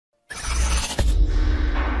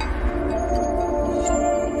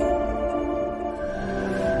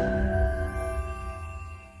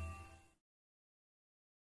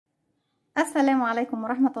السلام عليكم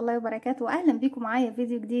ورحمة الله وبركاته، واهلا بيكم معايا في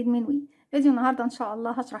فيديو جديد من فيديو النهارده ان شاء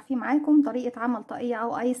الله هشرح فيه معاكم طريقة عمل طاقية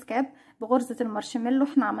او ايس كاب بغرزة المارشميلو.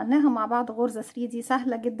 احنا عملناها مع بعض غرزة 3D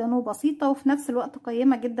سهلة جدا وبسيطة وفي نفس الوقت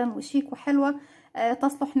قيمة جدا وشيك وحلوة.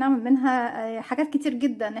 تصلح نعمل منها حاجات كتير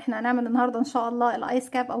جدا. احنا هنعمل النهارده ان شاء الله الايس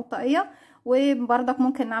كاب او طاقية، وبرضك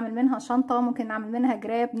ممكن نعمل منها شنطة، ممكن نعمل منها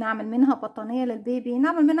جراب، نعمل منها بطانية للبيبي،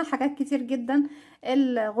 نعمل منها حاجات كتير جدا.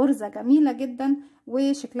 الغرزة جميلة جدا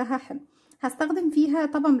وشكلها حلو. هستخدم فيها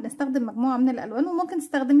طبعا بنستخدم مجموعة من الالوان، وممكن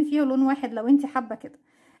تستخدمي فيها لون واحد لو انت حابة كده.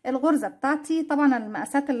 الغرزة بتاعتي طبعا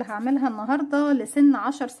المقاسات اللي هعملها النهاردة لسن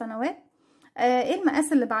 10 سنوات. ايه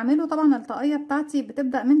المقاس اللي بعمله؟ طبعا الطاقية بتاعتي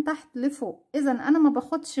بتبدأ من تحت لفوق، اذا انا ما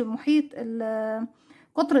باخدش محيط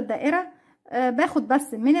قطر الدائرة، باخد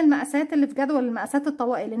بس من المقاسات اللي في جدول المقاسات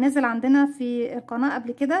الطوائي اللي نزل عندنا في القناة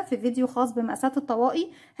قبل كده في فيديو خاص بمقاسات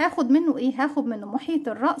الطوائي. هاخد منه ايه؟ هاخد منه محيط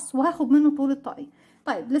الرأس وهاخد منه طول الطاقية.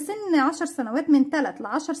 طيب لسن 10 سنوات، من 3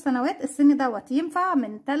 ل10 سنوات، السن دوت ينفع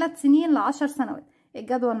من 3 سنين ل10 سنوات.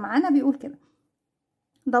 الجدول معانا بيقول كده.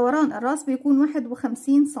 دوران الراس بيكون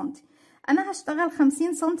 51 سنتي. انا هشتغل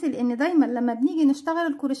 50 سنتي لان دايما لما بنيجي نشتغل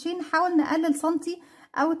الكروشيه نحاول نقلل سنتي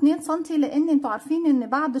او 2 سنتي، لان انتوا عارفين ان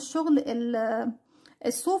بعد الشغل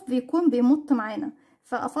الصوف بيكون بيمط معانا،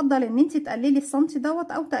 فافضل ان انت تقللي السنتي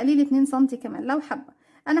دوت او تقللي 2 سنتي كمان لو حابه.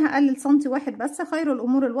 انا هقلل سنتي واحد بس، خير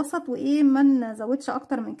الامور الوسط، وايه ما نزودش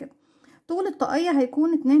اكتر من كده. طول الطاقية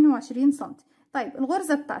هيكون 22 سنتي. طيب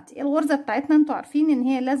الغرزة بتاعتنا انتوا عارفين ان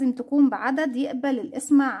هي لازم تكون بعدد يقبل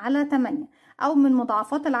القسمة على 8 او من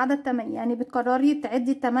مضاعفات العدد 8، يعني بتكرري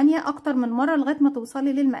تعدي 8 اكتر من مرة لغاية ما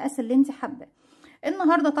توصلي للمقاس اللي انت حاباه.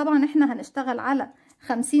 النهاردة طبعا احنا هنشتغل على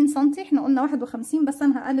 50 سنتي، احنا قلنا 51 بس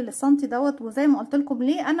انا هقلل السنتي دوت. وزي ما قلت لكم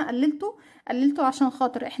ليه انا قللته عشان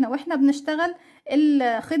خاطر واحنا بنشتغل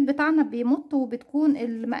الخيط بتاعنا بيمط وبتكون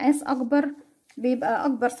المقاس اكبر، بيبقى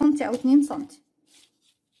اكبر سنتي او 2 سنتي.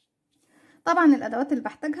 طبعا الادوات اللي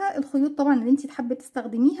بحتاجها، الخيوط طبعا اللي انت تحبي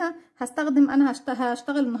تستخدميها. انا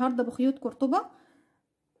هشتغل النهارده بخيوط قرطبه،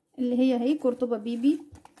 اللي هي قرطبه بيبي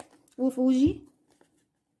وفوجي.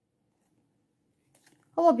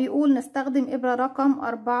 هو بيقول نستخدم ابره رقم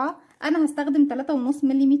 4، انا هستخدم 3.5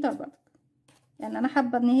 ملم برضه، يعني انا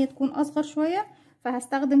حابه ان هي تكون اصغر شويه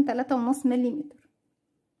فهستخدم 3.5 ملم.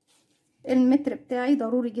 المتر بتاعي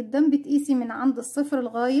ضروري جدا، بتقيسي من عند الصفر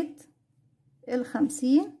لغاية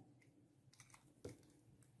 50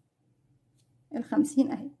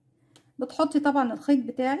 اهي. بتحطي طبعا الخيط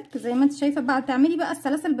بتاعك زي ما انت شايفة. بعد تعملي بقى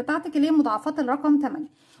السلاسل بتاعتك اللي هي مضاعفات الرقم 8،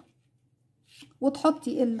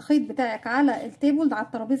 وتحطي الخيط بتاعك على التيبل على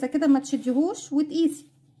الترابيزة كده، ما تشديهوش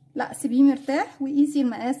وتقيسي، لا سيبيه مرتاح وقيسي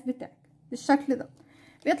المقاس بتاعك بالشكل ده.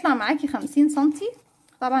 بيطلع معاكي 50 سنتي.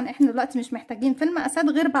 طبعا احنا دلوقتي مش محتاجين في المقاسات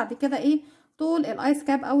غير بعد كده طول الايس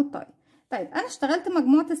كاب او الطاقية. طيب انا اشتغلت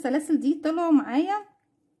مجموعة السلاسل دي، طلعوا معايا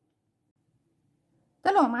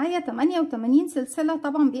 88 سلسلة.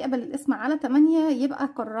 طبعا بيقبل القسمة على 8، يبقى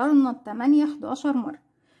كررنا 8 11 مرة.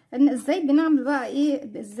 ان ازاي بنعمل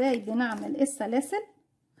بقى ازاي بنعمل السلاسل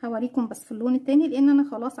هوريكم بس في اللون التاني، لان انا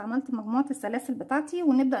خلاص عملت مجموعة السلاسل بتاعتي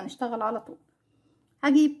ونبدأ نشتغل على طول.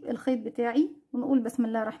 هجيب الخيط بتاعي ونقول بسم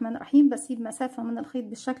الله الرحمن الرحيم. بسيب مسافة من الخيط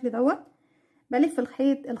بالشكل دوت، بلف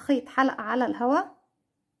الخيط حلقة على الهواء،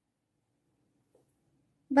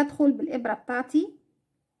 بدخل بالإبرة بتاعتي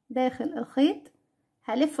داخل الخيط،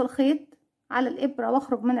 هلف الخيط على الإبرة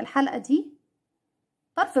واخرج من الحلقة دي.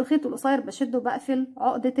 طرف الخيط القصير بشده وبقفل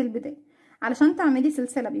عقدة البداية. علشان تعملي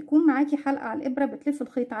سلسلة بيكون معاكي حلقة على الإبرة، بتلف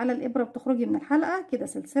الخيط على الإبرة وبتخرجي من الحلقة كده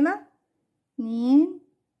سلسلة 2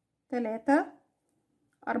 3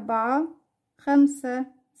 4 5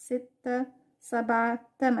 6 7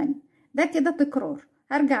 8. ده كده تكرار.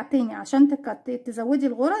 هرجع تاني عشان تزودي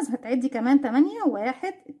الغرز هتعدي كمان 8،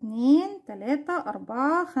 1 2 3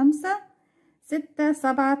 4 5 6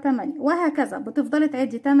 7 8، وهكذا بتفضلي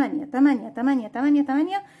تعدي 8 8 8 8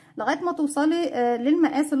 8 لغايه ما توصلي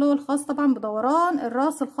للمقاس اللي هو الخاص طبعا بدوران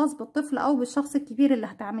الراس الخاص بالطفل او بالشخص الكبير اللي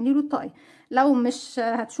هتعملي له الطاقية. لو مش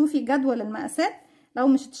هتشوفي جدول المقاسات، لو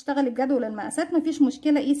مش هتشتغلي بجدول المقاسات مفيش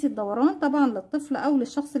مشكله، قيسي الدوران طبعا للطفل او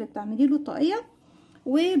للشخص اللي بتعملي له الطاقية.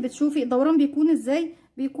 وبتشوفي الدوران بيكون ازاي.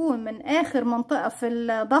 بيكون من اخر منطقه في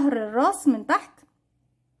ظهر الراس من تحت،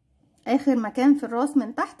 اخر مكان في الراس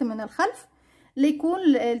من تحت من الخلف، ليكون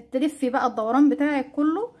تلفي بقى الدوران بتاعك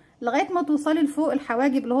كله لغايه ما توصلي لفوق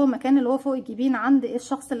الحواجب، اللي هو المكان اللي هو فوق الجبين عند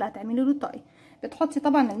الشخص اللي هتعملي له الطاقية. بتحطي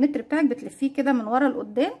طبعا المتر بتاعك بتلفيه كده من ورا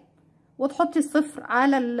لقدام، وتحطي الصفر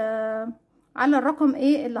على الرقم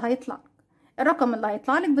اللي هيطلع لك. الرقم اللي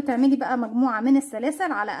هيطلع لك بتعملي بقى مجموعه من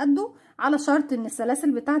السلاسل على قده، على شرط ان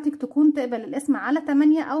السلاسل بتاعتك تكون تقبل القسمة على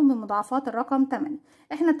 8 او من مضاعفات الرقم 8.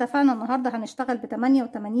 احنا اتفقنا النهارده هنشتغل ب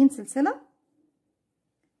 88 سلسله.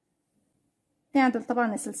 نعدل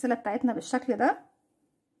طبعا السلسلة بتاعتنا بالشكل ده،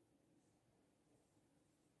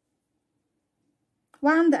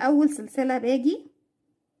 وعند اول سلسلة باجي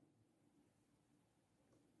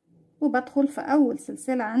وبدخل في اول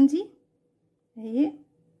سلسلة عندي اهي،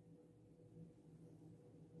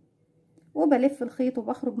 وبلف الخيط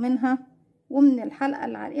وبخرج منها ومن الحلقة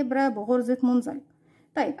اللي على الابرة بغرزة منزلق.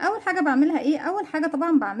 طيب اول حاجة بعملها ايه؟ اول حاجة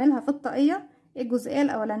طبعا بعملها في الطاقية الجزئية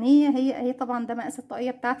الاولانية هي اهي، طبعا ده مقاس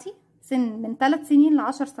الطاقية بتاعتي من 3 سنين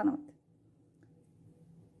ل10 سنوات.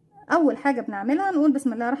 اول حاجة بنعملها نقول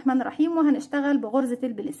بسم الله الرحمن الرحيم، وهنشتغل بغرزة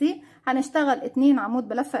البليسيه. هنشتغل 2 عمود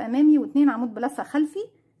بلفة امامي و2 عمود بلفة خلفي.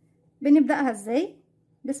 بنبدأها ازاي؟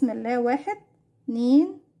 بسم الله، 1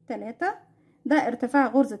 2 3، ده ارتفاع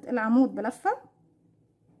غرزة العمود بلفة.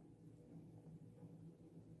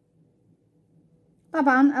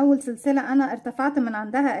 طبعا اول سلسلة انا ارتفعت من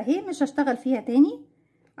عندها اهي، مش هشتغل فيها تاني.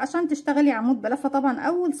 عشان تشتغلي عمود بلفة طبعا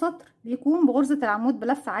اول سطر بيكون بغرزة العمود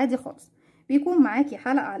بلفة عادي خالص، بيكون معاكي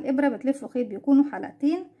حلقة على الابرة بتلف خيط، بيكونوا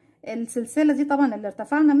حلقتين. السلسلة دي طبعا اللي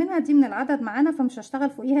ارتفعنا منها دي من العدد معانا، فمش هشتغل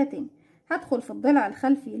فوقيها تاني. هدخل في الضلع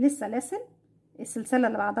الخلفي للسلاسل، السلسلة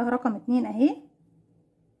اللي بعدها رقم 2 اهي،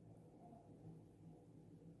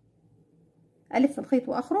 الف الخيط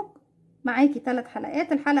واخرج. معاكي 3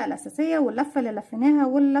 حلقات، الحلقة الاساسية واللفة اللي لفيناها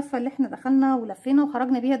واللفة اللي احنا دخلنا ولفينا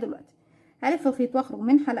وخرجنا بيها دلوقتي. هلف الخيط واخرج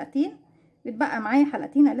من حلقتين، بتبقى معايا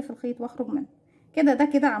حلقتين الف الخيط واخرج منهم كده. ده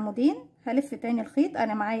كده عمودين. هلف تاني الخيط،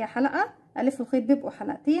 انا معايا حلقة، الف الخيط بيبقوا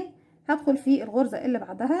حلقتين. هدخل في الغرزة اللي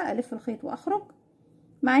بعدها الف الخيط واخرج.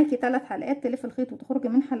 معاكي 3 حلقات، تلف الخيط وتخرجي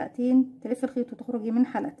من حلقتين، تلف الخيط وتخرجي من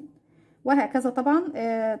حلقتين، وهكذا. طبعا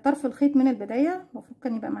طرف الخيط من البداية المفروض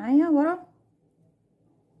كان يبقى معايا ورا،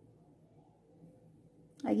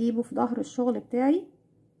 اجيبه في ظهر الشغل بتاعي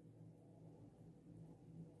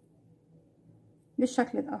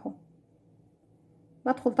بالشكل ده اهو.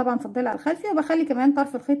 بدخل طبعا في الضلع الخلفي، وبخلي كمان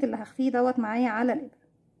طرف الخيط اللي هخفيه دوت معايا على الابره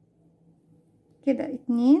كده.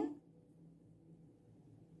 2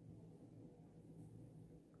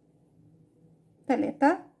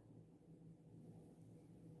 3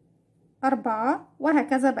 4،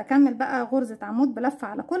 وهكذا. بكمل بقى غرزة عمود بلفة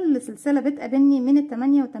على كل سلسلة بتقابلني من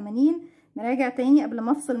ال88. نراجع تاني قبل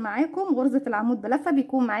ما افصل معاكم. غرزة العمود بلفة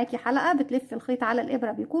بيكون معاكي حلقة، بتلف الخيط على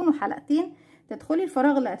الابرة بيكونوا حلقتين، تدخلي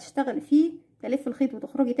الفراغ اللي هتشتغلي فيه، تلف الخيط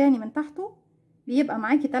وتخرجي تاني من تحته، بيبقى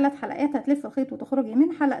معاكي 3 حلقات. هتلف الخيط وتخرجي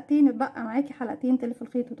من حلقتين، يبقى معاكي حلقتين تلف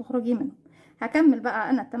الخيط وتخرجي منهم. هكمل بقى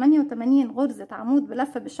انا 88 غرزة عمود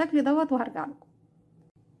بلفة بالشكل دوت وهرجع لكم.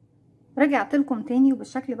 رجعت لكم تاني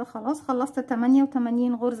وبالشكل ده خلاص خلصت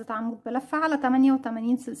 88 غرزة عمود بلفة على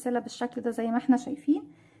 88 سلسلة بالشكل ده زي ما احنا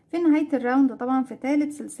شايفين. في نهاية الراوند طبعا في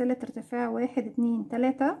ثالث سلسلة ارتفاع 1 2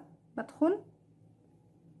 3 بدخل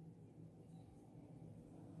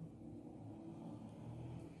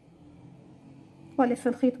والف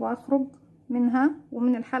الخيط واخرج منها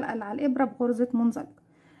ومن الحلقة اللي على الابرة بغرزة منزلق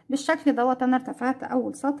بالشكل دوت. انا ارتفعت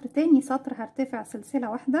اول سطر. تاني سطر هرتفع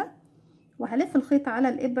سلسلة واحدة وهلف الخيط على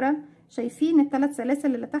الابرة. شايفين ال3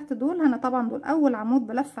 سلاسل اللي تحت دول؟ انا طبعا دول اول عمود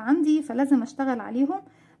بلفة عندي، فلازم اشتغل عليهم.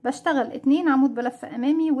 بشتغل 2 عمود بلفة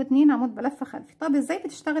امامي و2 عمود بلفة خلفي. طب ازاي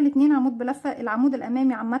بتشتغل 2 عمود بلفة؟ العمود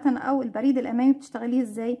الامامي عامة او البريد الامامي بتشتغليه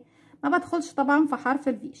ازاي؟ ما بدخلش طبعا في حرف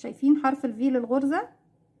الفي. شايفين حرف الفي للغرزة؟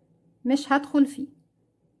 مش هدخل فيه.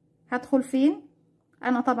 هدخل فين؟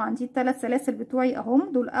 انا طبعا دي ال3 سلاسل بتوعي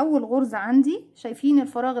اهم، دول اول غرزة عندي. شايفين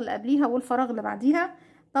الفراغ اللي قبليها والفراغ اللي بعديها؟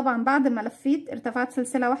 طبعا بعد ما لفيت ارتفعت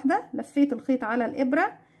سلسلة واحدة، لفيت الخيط على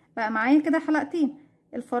الابرة، بقى معايا كده حلقتين.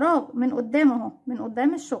 الفراغ من قدام اهو، من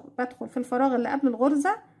قدام الشغل، بدخل في الفراغ اللي قبل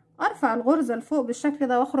الغرزة، ارفع الغرزة لفوق بالشكل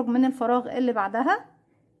ده واخرج من الفراغ اللي بعدها،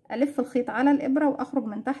 الف الخيط على الابرة واخرج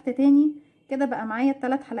من تحت تاني كده. بقى معايا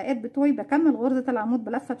ال3 حلقات بتوعي. بكمل غرزة العمود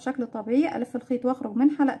بلفة بشكل طبيعي، الف الخيط واخرج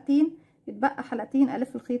من حلقتين، بتبقى حلقتين،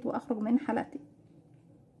 الف الخيط واخرج من حلقتين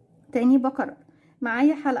تاني. بكرر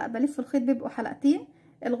معايا حلقة بلف الخيط بيبقوا حلقتين.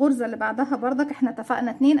 الغرزة اللي بعدها برضك احنا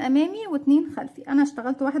اتفقنا 2 امامي و2 خلفي. انا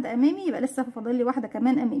اشتغلت واحدة امامي، يبقى لسه فاضل لي واحدة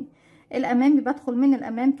كمان امامي. الامامي بدخل من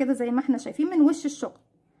الامام كده زي ما احنا شايفين من وش الشغل،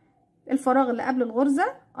 الفراغ اللي قبل الغرزة،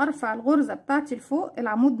 ارفع الغرزة بتاعتي لفوق،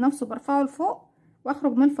 العمود نفسه برفعه لفوق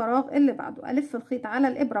واخرج من الفراغ اللي بعده، الف الخيط على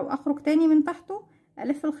الابرة واخرج تاني من تحته،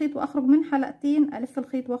 الف الخيط واخرج من حلقتين، الف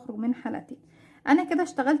الخيط واخرج من حلقتين. انا كده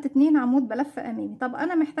اشتغلت 2 عمود بلفة امامي. طب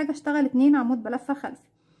انا محتاجة اشتغل 2 عمود بلفة خلفي.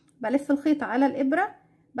 بلف الخيط على الابرة،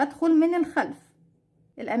 بدخل من الخلف.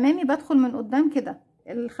 الامامي بدخل من قدام كده،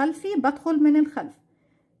 الخلفي بدخل من الخلف.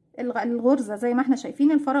 الغرزة زي ما احنا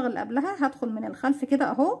شايفين الفراغ اللي قبلها، هدخل من الخلف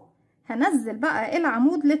كده اهو، هنزل بقى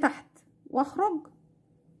العمود لتحت واخرج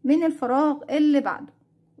من الفراغ اللي بعده.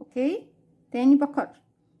 اوكي تاني بكرر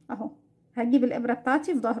اهو. هجيب الابرة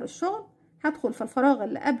بتاعتي في ظهر الشغل، هدخل في الفراغ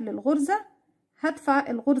اللي قبل الغرزة، هدفع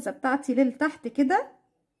الغرزة بتاعتي للتحت كده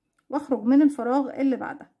واخرج من الفراغ اللي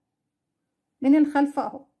بعدها من الخلف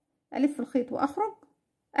اهو، الف الخيط واخرج،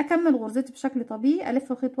 اكمل غرزتي بشكل طبيعي،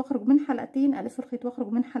 الف الخيط واخرج من حلقتين، الف الخيط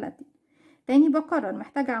واخرج من حلقتين. تاني بكرر،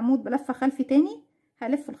 محتاجة عمود بلفة خلفي تاني،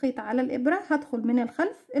 هلف الخيط على الابرة، هدخل من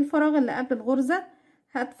الخلف الفراغ اللي قبل الغرزة،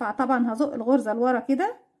 هدفع طبعا هزق الغرزة لورا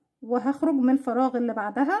كده وهخرج من الفراغ اللي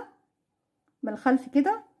بعدها من الخلف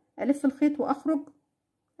كده، الف الخيط واخرج،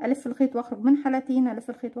 الف الخيط واخرج من حلقتين، الف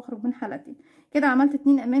الخيط واخرج من حلقتين. كده عملت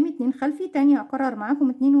 2 امامي 2 خلفي. تاني هكرر معاكم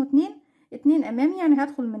 2 و2، 2 امامي يعني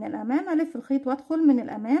هدخل من الامام، الف الخيط وادخل من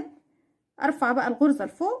الامام، ارفع بقى الغرزة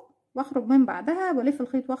لفوق واخرج من بعدها والف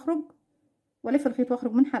الخيط واخرج، والف الخيط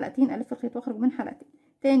واخرج من حلقتين، الف الخيط واخرج من حلقتين.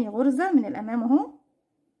 تاني غرزة من الامام اهو،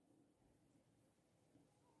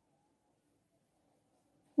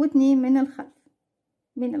 و2 من الخلف،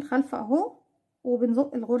 من الخلف اهو،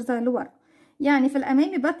 وبنزق الغرزة لورا. يعني في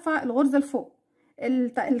الامامي بدفع الغرزة لفوق،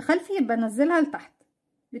 الخلفي بنزلها لتحت،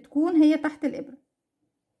 بتكون هي تحت الابرة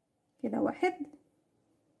كده. 1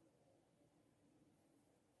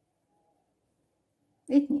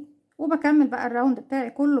 2، وبكمل بقى الراوند بتاعي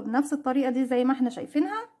كله بنفس الطريقة دي زي ما احنا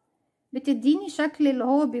شايفينها. بتديني شكل اللي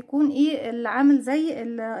هو بيكون ايه، اللي عامل زي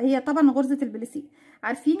هي طبعا غرزة البليسيه.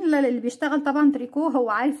 عارفين اللي بيشتغل طبعا تريكو هو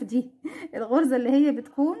عارف دي الغرزة اللي هي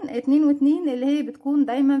بتكون 2 و2، اللي هي بتكون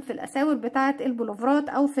دايما في الاساور بتاعة البلوفرات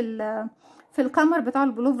او في الكمر بتاع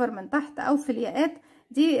البلوفر من تحت او في الياقات،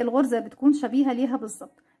 دي الغرزة بتكون شبيهة ليها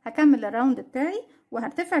بالظبط. هكمل الراوند بتاعي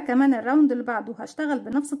وهرتفع كمان الراوند اللي بعده، هشتغل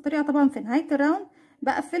بنفس الطريقة. طبعا في نهاية الراوند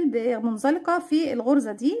بقفل بمنزلقة في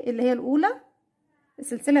الغرزة دي اللي هي الاولى،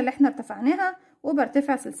 السلسلة اللي احنا ارتفعناها،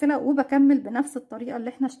 وبرتفع سلسلة وبكمل بنفس الطريقة اللي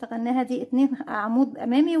احنا اشتغلناها دي، 2 عمود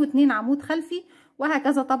امامي و2 عمود خلفي،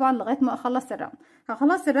 وهكذا طبعا لغاية ما اخلص الراوند.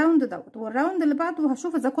 هخلص الراوند دوت والراوند اللي بعده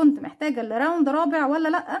هشوف اذا كنت محتاجة لراوند رابع ولا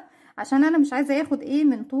لا، عشان انا مش عايزة ياخد ايه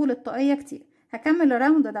من طول الطاقية كتير. هكمل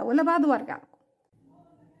الراوند ده واللي بعده وارجع لكم.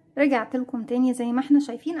 رجعت لكم تاني. زي ما احنا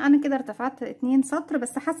شايفين انا كده ارتفعت 2 سطر،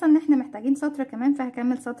 بس حاسه ان احنا محتاجين سطر كمان،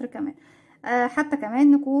 فهكمل سطر كمان. حتى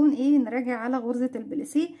كمان نكون ايه، نراجع على غرزة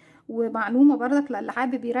البليسيه. ومعلومة برضك للي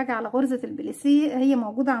حابب يراجع على غرزة البليسيه، هي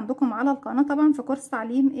موجودة عندكم على القناة طبعا في كورس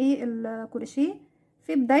تعليم ايه الكروشيه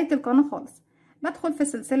في بداية القناة خالص. بدخل في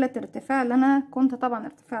سلسلة ارتفاع اللي انا كنت طبعا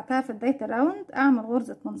ارتفعتها في بداية الراوند، اعمل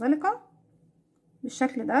غرزة منزلقة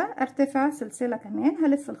بالشكل ده، ارتفع سلسلة كمان،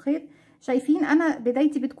 هلف الخيط. شايفين انا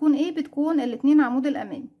بدايتي بتكون ايه، بتكون الاتنين عمود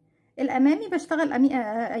الامامي بشتغل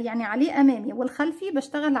يعني عليه امامي، والخلفي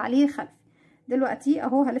بشتغل عليه خلفي. دلوقتي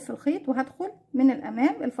اهو هلف الخيط وهدخل من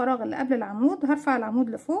الامام الفراغ اللي قبل العمود، هرفع العمود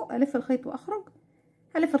لفوق، الف الخيط واخرج،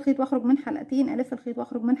 هلف الخيط واخرج من حلقتين، الف الخيط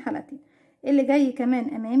واخرج من حلقتين. اللي جاي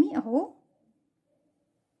كمان امامي اهو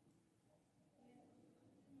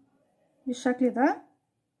بالشكل ده،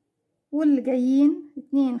 واللي جايين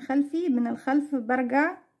 2 خلفي. من الخلف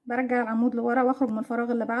برجع العمود لورا واخرج من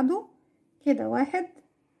الفراغ اللي بعده كده. 1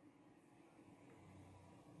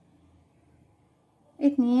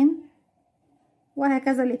 2،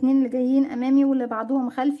 وهكذا الاتنين اللي جايين امامي واللي بعدهم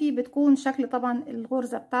خلفي. بتكون شكل طبعا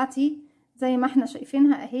الغرزة بتاعتي زي ما احنا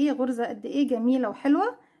شايفينها اهي، غرزة قد ايه جميلة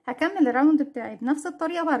وحلوة. هكمل الراوند بتاعي بنفس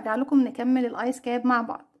الطريقة وهرجع لكم نكمل الايس كاب مع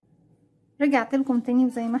بعض. رجعت لكم تاني،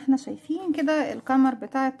 وزي ما احنا شايفين كده الكمر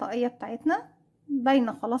بتاع الطاقية بتاعتنا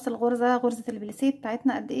باينه خلاص. غرزة البليسيه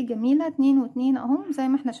بتاعتنا قد ايه جميلة، 2 و2 اهم زي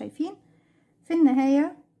ما احنا شايفين. في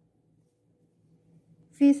النهاية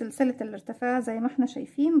في سلسلة الارتفاع زي ما احنا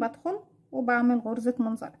شايفين بدخل وبعمل غرزة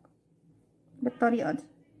منزلقة بالطريقة دي.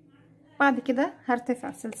 بعد كده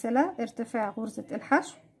هرتفع سلسلة ارتفاع غرزة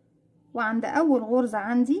الحشو، وعند اول غرزة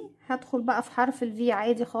عندي هدخل بقى في حرف الفي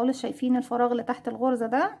عادي خالص. شايفين الفراغ اللي تحت الغرزة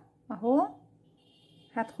ده اهو،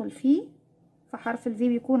 هدخل فيه في حرف الفي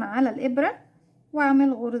بيكون على الابرة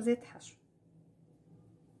واعمل غرزة حشو.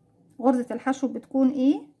 غرزة الحشو بتكون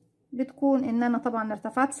ايه، بتكون ان انا طبعا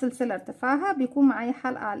ارتفعت سلسلة ارتفاعها، بيكون معايا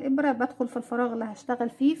حلقة على الابرة، بدخل في الفراغ اللي هشتغل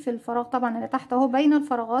فيه، في الفراغ طبعا اللي تحت اهو، بين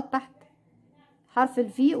الفراغات تحت حرف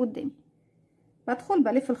الفي قدامي، بدخل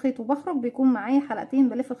بلف الخيط وبخرج، بيكون معايا حلقتين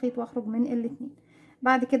بلف الخيط واخرج من الاتنين.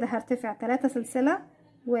 بعد كده هرتفع 3 سلسلة،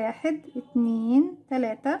 1 2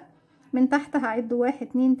 3، من تحت هعد 1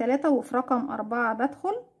 2 3، وفي رقم 4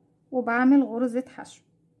 بدخل وبعمل غرزة حشو.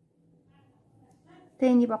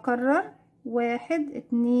 تاني بكرر 1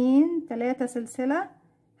 2 3 سلسلة،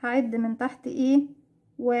 هعد من تحت ايه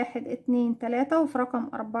 1 2 3، وفي رقم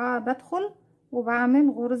 4 بدخل وبعمل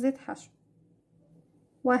غرزة حشو،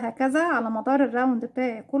 وهكذا على مدار الراوند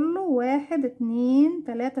بتاعي كله. 1 2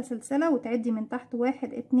 3 سلسلة وتعدي من تحت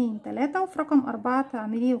 1 2 3، وفي رقم 4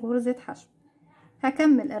 تعملي غرزة حشو.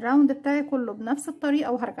 هكمل الراوند بتاعي كله بنفس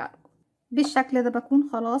الطريقة وهرجع لكم. بالشكل ده بكون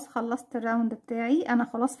خلاص خلصت الراوند بتاعي. انا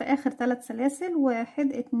خلاص في اخر 3 سلاسل،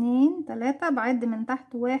 1 2 3، بعد من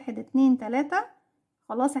تحت 1 2 3.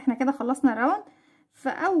 خلاص احنا كده خلصنا الراوند. في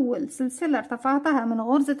اول سلسلة ارتفعتها من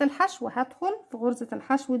غرزة الحشو هدخل في غرزة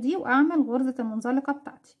الحشو دي واعمل غرزة المنزلقة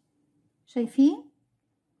بتاعتي. شايفين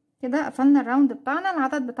كده قفلنا الراوند بتاعنا.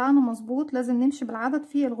 العدد بتاعنا مظبوط، لازم نمشي بالعدد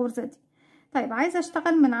في الغرزة دي. طيب عايزة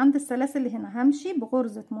اشتغل من عند السلاسل اللي هنا، همشي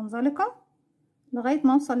بغرزة منزلقة لغاية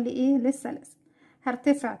ما اوصل لايه للسلاسل.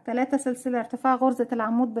 هرتفع 3 سلسلة ارتفاع غرزة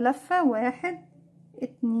العمود بلفة، 1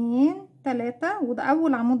 2 3، وده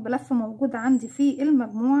اول عمود بلفة موجود عندي في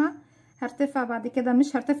المجموعة. هرتفع بعد كده،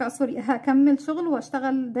 مش هرتفع سوري، هكمل شغل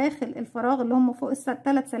واشتغل داخل الفراغ اللي هم فوق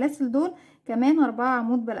الثلاث سلاسل دول كمان 4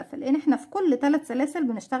 عمود بلفة، لان احنا في كل 3 سلاسل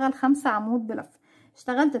بنشتغل 5 عمود بلفة.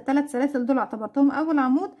 اشتغلت ال3 سلاسل دول اعتبرتهم اول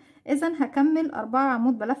عمود، اذا هكمل 4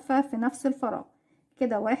 عمود بلفة في نفس الفراغ.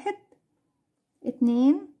 كده 1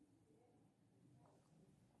 2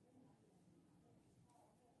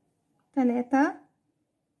 3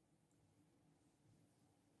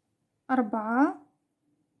 4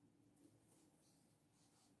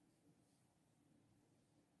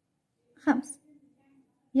 5.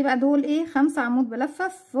 يبقى دول ايه 5 عمود بلفة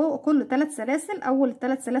فوق كل 3 سلاسل. اول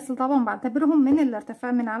 3 سلاسل طبعا بعتبرهم من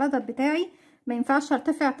الارتفاع من العدد بتاعي، ما ينفعش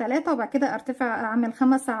ارتفع 3 وبعد كده ارتفع اعمل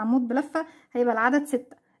 5 عمود بلفة، هيبقى العدد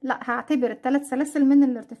 6. لا، هعتبر ال3 سلاسل من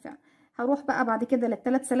الارتفاع. هروح بقى بعد كده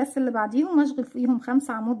لل3 سلاسل اللي بعديهم اشغل فيهم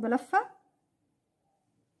 5 عمود بلفة.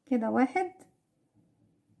 كده 1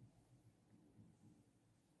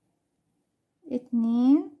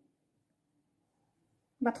 2،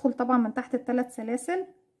 بدخل طبعا من تحت ال3 سلاسل،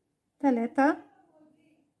 3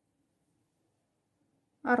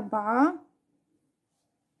 4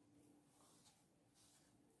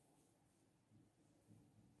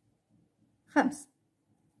 5،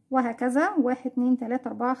 وهكذا 1 2 3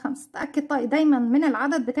 4 5. تأكد طيب دايما من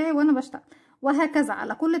العدد بتاعي وانا بشتغل، وهكذا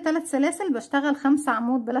على كل 3 سلاسل بشتغل 5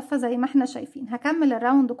 عمود بلفة زي ما احنا شايفين. هكمل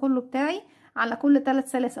الراوند كله بتاعي على كل 3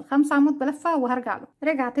 سلاسل 5 عمود بلفة وهرجع له.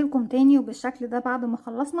 رجعت لكم تاني وبالشكل ده بعد ما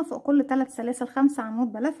خلصنا فوق كل 3 سلاسل 5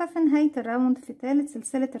 عمود بلفة. في نهاية الراوند في ثالث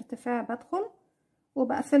سلسلة ارتفاع بدخل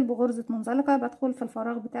وبقفل بغرزة منزلقة، بدخل في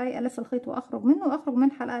الفراغ بتاعي الف الخيط واخرج منه واخرج من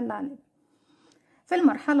الحلقة اللي عليه. في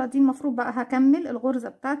المرحلة دي المفروض بقى هكمل الغرزة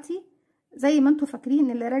بتاعتي زي ما انتوا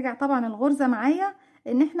فاكرين. اللي راجع طبعا الغرزة معايا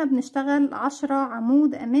ان احنا بنشتغل 10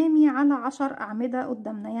 عمود امامي على 10 اعمدة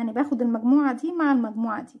قدامنا، يعني باخد المجموعة دي مع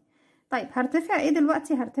المجموعة دي. طيب هرتفع ايه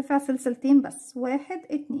دلوقتي؟ هرتفع سلسلتين بس، 1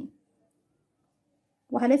 2،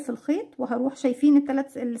 وهلف الخيط وهروح. شايفين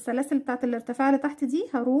السلاسل بتاعت الارتفاع اللي تحت دي،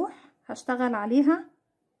 هروح هشتغل عليها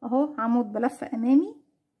اهو عمود بلفة امامي.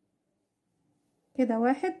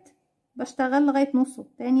 كده 1، بشتغل لغاية نصه،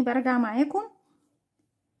 تاني برجع معاكم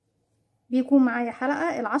بيكون معايا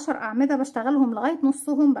حلقة ال10 أعمدة بشتغلهم لغاية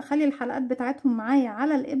نصهم، بخلي الحلقات بتاعتهم معايا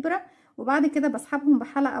على الإبرة وبعد كده بسحبهم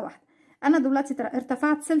بحلقة واحدة. أنا دلوقتي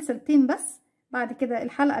ارتفعت سلسلتين بس، بعد كده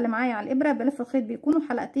الحلقة اللي معايا على الإبرة بلف الخيط بيكونوا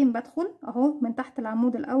حلقتين. بدخل أهو من تحت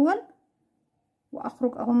العمود الأول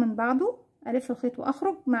وأخرج أهو من بعده، ألف الخيط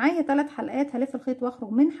وأخرج. معايا 3 حلقات، هلف الخيط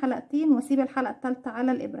وأخرج من حلقتين وأسيب الحلقة الثالثة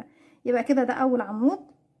على الإبرة. يبقى كده ده أول عمود.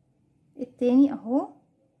 التاني أهو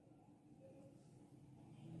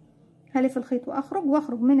هلف الخيط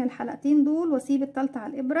واخرج من الحلقتين دول واسيب التالتة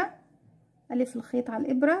على الابرة. الف الخيط على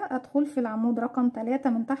الابرة، ادخل في العمود رقم 3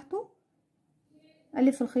 من تحته،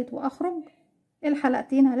 الف الخيط واخرج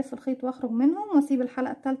الحلقتين، هلف الخيط واخرج منهم واسيب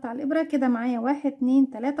الحلقة التالتة على الابرة. كده معايا 1 2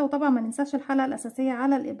 3، وطبعا ما ننساش الحلقة الاساسية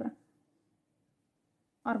على الابرة.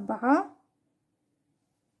 4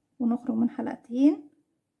 ونخرج من حلقتين،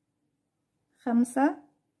 5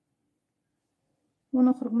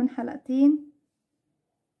 ونخرج من حلقتين،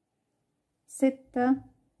 6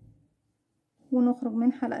 ونخرج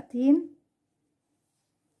من حلقتين،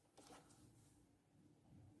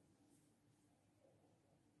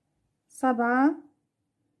 7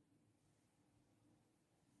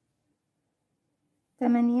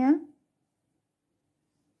 8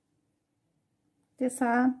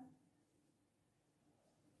 9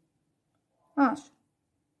 10.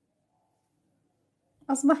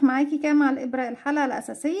 اصبح معاكي كام على الابرة؟ الحلقة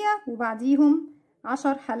الاساسية وبعديهم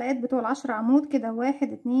 10 حلقات بتوع ال10 عمود. كده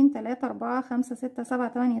 1 2 3 4 5 6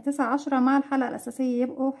 7 8 9 10 مع الحلقة الاساسية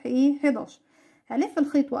يبقوا ايه 11. هلف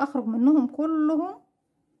الخيط واخرج منهم كلهم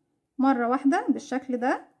مرة واحدة بالشكل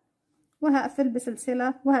ده، وهقفل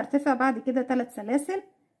بسلسلة وهرتفع بعد كده 3 سلاسل،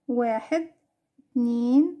 1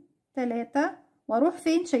 2 3، واروح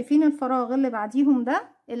فين؟ شايفين الفراغ اللي بعديهم ده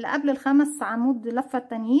اللي قبل ال5 عمود لفة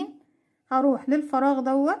التانيين؟ هروح للفراغ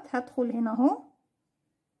دوت، هدخل هنا اهو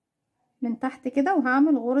من تحت كده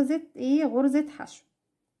وهعمل غرزة ايه غرزة حشو.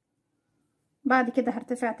 بعد كده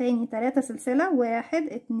هرتفع تاني 3 سلسلة، 1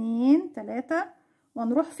 2 3،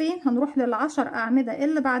 ونروح فين؟ هنروح لل10 اعمدة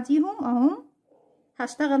اللي بعديهم اهم،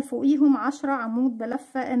 هشتغل فوقيهم 10 عمود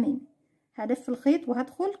بلفة امامي. هلف الخيط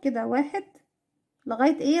وهدخل كده 1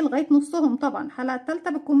 لغاية ايه؟ لغاية نصهم. طبعا الحلقة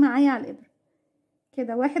التالتة بتكون معايا على الابرة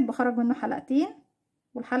كده 1 بخرج منه حلقتين،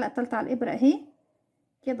 والحلقة التالتة على الابرة اهي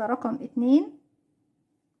كده رقم 2.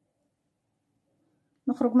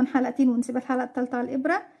 نخرج من حلقتين ونسيب الحلقة التالتة على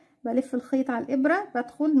الابرة، بلف الخيط على الابرة،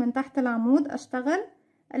 بدخل من تحت العمود اشتغل،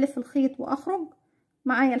 الف الخيط واخرج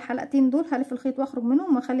معايا الحلقتين دول، هلف الخيط واخرج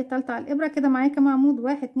منهم واخلي التالتة على الابرة. كده معايا كام عمود؟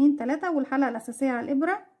 1 2 3، والحلقة الاساسية على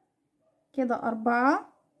الابرة كده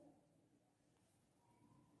 4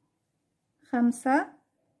 5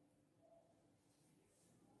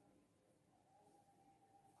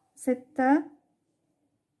 6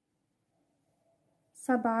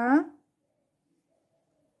 7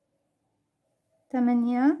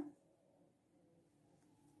 8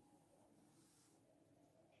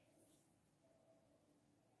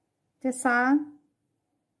 9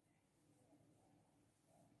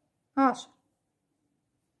 10.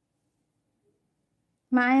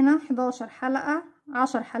 معانا 11 حلقة،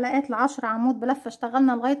 10 حلقات ل10 عمود بلفة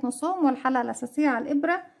اشتغلنا لغاية نصهم، والحلقة الأساسية على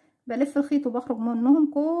الإبرة بلف الخيط وبخرج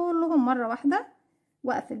منهم كلهم مرة واحدة،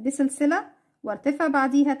 واقفل بسلسلة وارتفع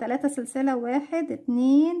بعديها 3 سلسلة، 1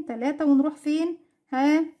 2 3، ونروح فين؟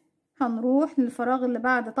 هنروح للفراغ اللي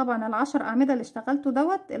بعد طبعا ال10 أعمدة اللي اشتغلته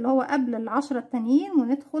دوت اللي هو قبل ال10 التانيين،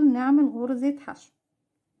 وندخل نعمل غرزة حشو.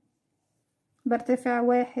 برتفع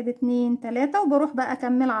 1 2 3، وبروح بقى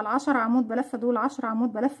اكمل على 10 عمود بلفة دول، 10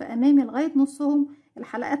 عمود بلفة امامي لغاية نصهم.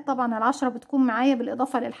 الحلقات طبعا ال10 بتكون معايا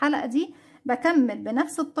بالاضافة للحلقة دي، بكمل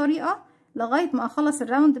بنفس الطريقة لغاية ما اخلص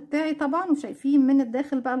الراوند بتاعي طبعا. وشايفين من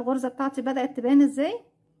الداخل بقى الغرزة بتاعتي بدأت تبان ازاي.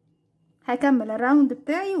 هكمل الراوند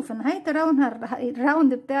بتاعي، وفي نهاية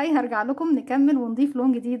الراوند بتاعي هرجع لكم نكمل ونضيف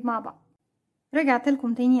لون جديد مع بعض. رجعت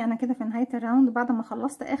لكم تاني انا كده في نهاية الراوند بعد ما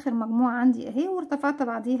خلصت اخر مجموعة عندي اهي، وارتفعت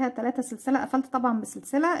بعديها 3 سلسلة، قفلت طبعا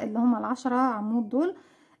بسلسلة اللي هما ال10 عمود دول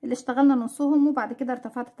اللي اشتغلنا نصهم، وبعد كده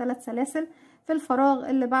ارتفعت 3 سلاسل في الفراغ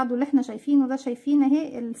اللي بعده اللي احنا شايفينه ده. شايفين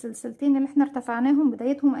اهي السلسلتين اللي احنا ارتفعناهم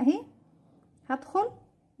بدايتهم اهي. هدخل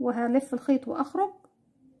وهلف الخيط واخرج،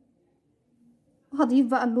 وهضيف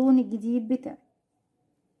بقى اللون الجديد بتاعي.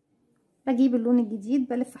 بجيب اللون الجديد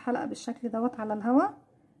بلف حلقة بالشكل دوت على الهواء،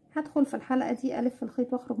 هدخل في الحلقة دي الف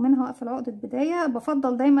الخيط واخرج منها واقفل عقدة بداية.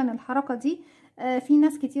 بفضل دايما الحركة دي، في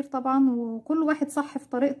ناس كتير طبعا وكل واحد صح في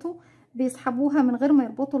طريقته بيسحبوها من غير ما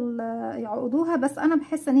يربطوا يعقدوها، بس انا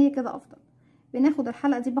بحس ان هي كده افضل. بناخد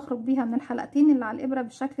الحلقة دي بخرج بيها من الحلقتين اللي على الابرة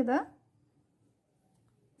بالشكل ده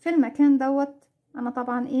في المكان دوت. انا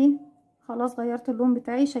طبعا ايه خلاص غيرت اللون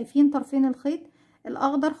بتاعي. شايفين طرفين الخيط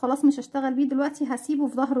الاخضر خلاص مش هشتغل بيه دلوقتي، هسيبه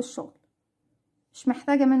في ظهر الشغل، مش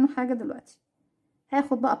محتاجة منه حاجة دلوقتي.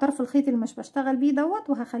 هاخد بقى طرف الخيط اللي مش بشتغل بيه دوت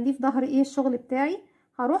وهخليه في ظهر ايه الشغل بتاعي.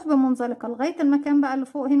 هروح بمنزلقة لغاية المكان بقى اللي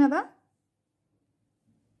فوق هنا ده،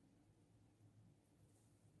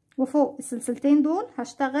 وفوق السلسلتين دول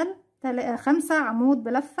هشتغل 5 عمود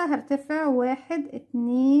بلفة. هرتفع 1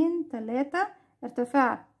 2 3،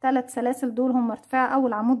 ارتفاع 3 سلاسل دول هم ارتفاع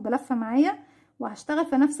اول عمود بلفة معايا، وهشتغل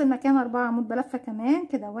في نفس المكان 4 عمود بلفة كمان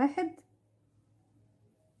كده. 1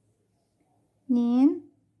 2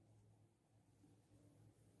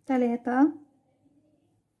 3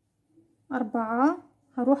 4.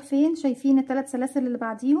 هروح فين؟ شايفين ال3 سلاسل اللي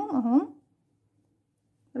بعديهم اهم،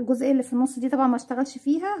 الجزئية اللي في النص دي طبعا ما اشتغلش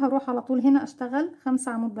فيها، هروح على طول هنا اشتغل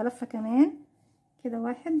 5 عمود بلفة كمان كده.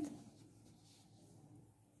 1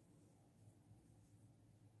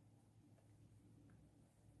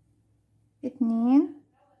 2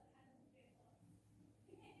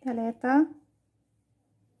 3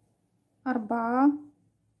 4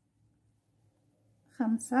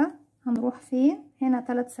 5. هنروح فين؟ هنا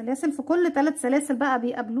 3 سلاسل. في كل 3 سلاسل بقى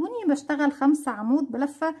بيقابلوني بشتغل 5 عمود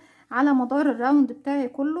بلفة على مدار الراوند بتاعي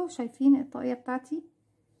كله. شايفين الطاقية بتاعتي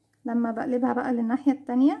لما بقلبها بقى للناحية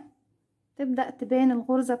التانية تبدأ تبان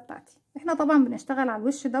الغرزة بتاعتي. احنا طبعا بنشتغل على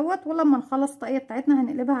الوش دوت، ولما نخلص الطاقية بتاعتنا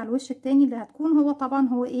هنقلبها على الوش التاني اللي هتكون هو طبعا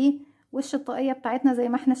هو ايه وش الطاقية بتاعتنا زي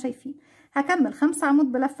ما احنا شايفين. هكمل 5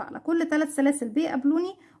 عمود بلفة على كل 3 سلاسل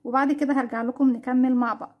بيقابلوني، وبعد كده هرجع لكم نكمل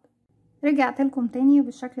مع بعض. رجعت لكم تاني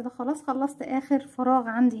بالشكل ده. خلاص خلصت اخر فراغ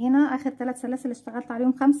عندي هنا، اخر 3 سلاسل اشتغلت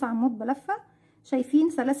عليهم 5 عمود بلفة. شايفين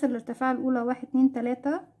سلاسل الارتفاع الاولى 1 2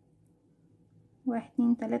 3 1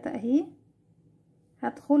 2 3 اهي،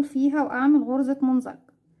 هدخل فيها واعمل غرزة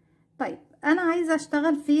منزلقة. طيب انا عايزة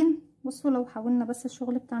اشتغل فين؟ بصوا لو حاولنا بس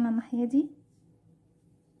الشغل بتاعنا الناحية دي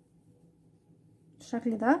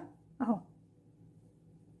بالشكل ده اهو،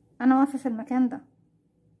 انا واقفة في المكان ده،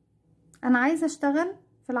 انا عايزة اشتغل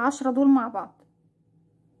في ال10 دول مع بعض.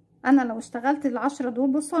 انا لو اشتغلت ال10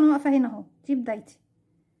 دول، بصوا انا واقفه هنا اهو، دي بدايتي.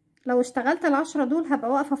 لو اشتغلت ال10 دول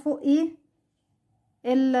هبقى واقفه فوق ايه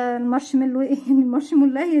المارشميلو، ايه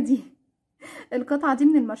المارشميلو دي القطعه دي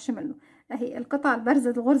من المارشميلو اهي، القطعه البارزه،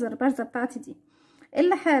 الغرزه البارزه بتاعتي دي.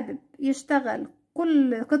 اللي حابب يشتغل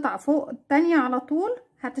كل قطعه فوق التانية على طول،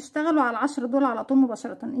 هتشتغلوا على ال10 دول على طول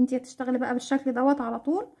مباشره. انتي هتشتغلي بقى بالشكل دوت على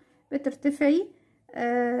طول، بترتفعي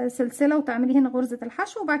سلسله وتعملي هنا غرزه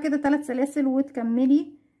الحشو، وبعد كده 3 سلاسل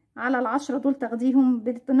وتكملي على ال10 دول، تاخديهم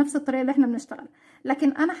بنفس الطريقه اللي احنا بنشتغل.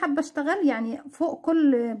 لكن انا حابه اشتغل يعني فوق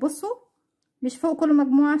كل، بصوا مش فوق كل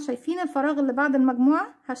مجموعه، شايفين الفراغ اللي بعد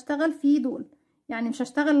المجموعه هشتغل فيه دول، يعني مش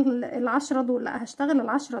هشتغل ال10 دول، لا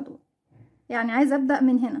هشتغل ال10 دول. يعني عايزه ابدا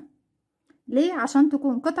من هنا. ليه؟ عشان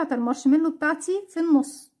تكون قطعه المارشميلو بتاعتي في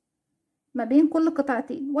النص ما بين كل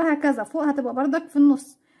قطعتين، وهكذا فوق هتبقى بردك في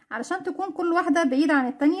النص، علشان تكون كل واحده بعيده عن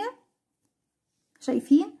التانية.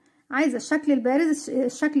 شايفين؟ عايزه الشكل البارز،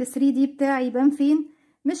 الشكل 3D بتاعي يبان فين،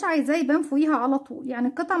 مش عايزاه يبان فوقيها على طول، يعني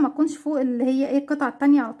القطعه ما تكونش فوق اللي هي ايه القطعه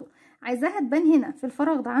التانية على طول، عايزاها تبان هنا في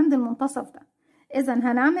الفراغ ده عند المنتصف ده. اذا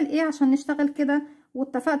هنعمل ايه عشان نشتغل كده؟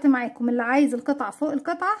 واتفقت معاكم اللي عايز القطعه فوق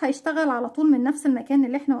القطعه هيشتغل على طول من نفس المكان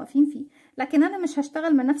اللي احنا واقفين فيه، لكن انا مش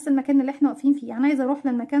هشتغل من نفس المكان اللي احنا واقفين فيه، يعني عايزه اروح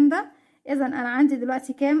للمكان ده. اذا انا عندي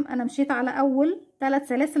دلوقتي كام؟ انا مشيت على اول 3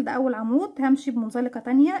 سلاسل، ده اول عمود، همشي بمنزلقه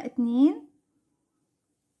تانية 2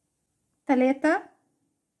 3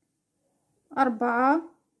 4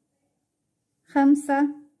 5،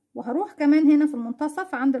 وهروح كمان هنا في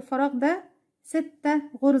المنتصف عند الفراغ ده 6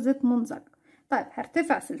 غرزة منزلق. طيب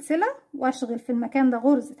هرتفع سلسلة واشغل في المكان ده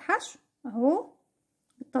غرزة حشو اهو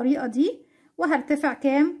بالطريقة دي، وهرتفع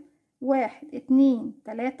كام؟ 1 2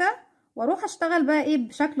 3، واروح اشتغل بقى ايه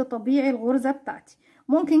بشكل طبيعي الغرزة بتاعتي.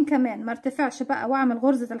 ممكن كمان ما ارتفعش بقى واعمل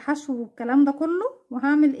غرزة الحشو والكلام ده كله،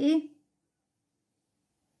 وهعمل ايه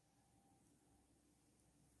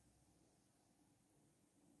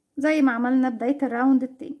زي ما عملنا بداية الراوند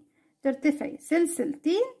التاني، ترتفعي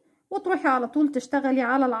سلسلتين وتروحي على طول تشتغلي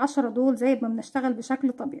على ال10 دول زي ما بنشتغل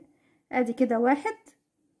بشكل طبيعي. ادي كده 1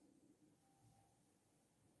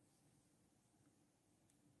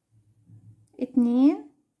 2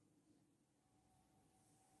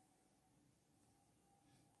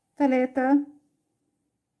 3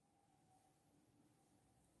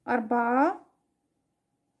 4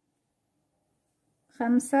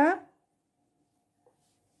 5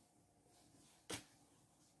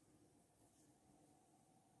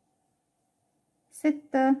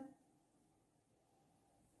 6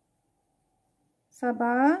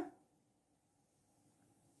 7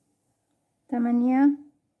 8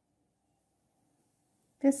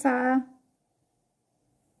 9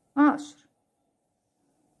 10.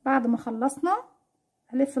 بعد ما خلصنا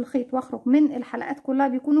هلف الخيط واخرج من الحلقات كلها،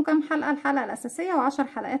 بيكونوا كام حلقة؟ الحلقة الأساسية و10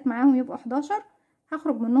 حلقات معاهم يبقوا 11،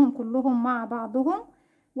 هخرج منهم كلهم مع بعضهم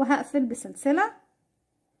وهقفل بسلسلة،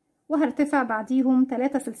 وهرتفع بعديهم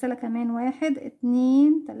 3 سلسلة كمان 1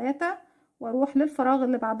 2 3، واروح للفراغ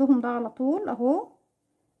اللي بعدهم ده على طول اهو،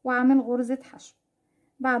 واعمل غرزة حشو.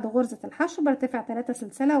 بعد غرزة الحشو برتفع 3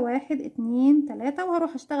 سلسلة 1 2 3،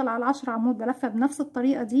 وهروح اشتغل على 10 عمود بلفة بنفس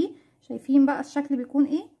الطريقة دي. شايفين بقى الشكل بيكون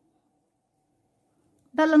ايه؟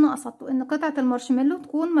 ده اللي انا قصدته، ان قطعة المارشميلو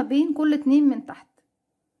تكون ما بين كل 2 من تحت،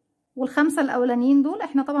 وال5 الاولانيين دول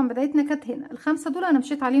احنا طبعا بدايتنا كانت هنا، ال5 دول انا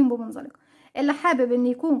مشيت عليهم بمنزلقة. اللي حابب ان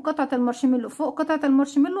يكون قطعة المارشميلو فوق قطعة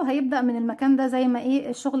المارشميلو هيبدأ من المكان ده زي ما ايه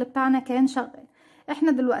الشغل بتاعنا كان شغال.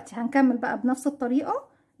 احنا دلوقتي هنكمل بقى بنفس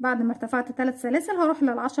الطريقة. بعد ما ارتفعت 3 سلاسل هروح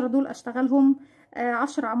لل10 دول اشتغلهم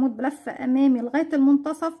 10 عمود بلفة امامي لغاية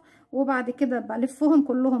المنتصف، وبعد كده بلفهم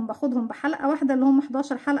كلهم، باخدهم بحلقة واحدة اللي هم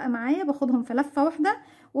 11 حلقة معايا، باخدهم في لفة واحدة،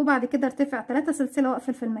 وبعد كده ارتفع 3 سلسلة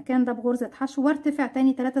واقفل في المكان ده بغرزة حشو، وارتفع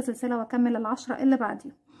تاني 3 سلسلة واكمل ال10 اللي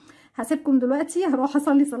بعديهم. هسيبكم دلوقتي هروح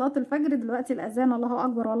اصلي صلاة الفجر، دلوقتي الاذان، الله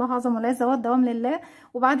اكبر والله اعظم ولا عز والدوام لله،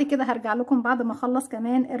 وبعد كده هرجع لكم بعد ما اخلص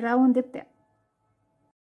كمان الراوند بتاعي.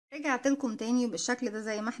 رجعت لكم تاني بالشكل ده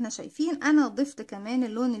زي ما احنا شايفين. انا ضفت كمان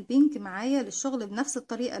اللون البينك معايا للشغل بنفس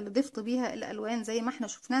الطريقة اللي ضفت بيها الالوان زي ما احنا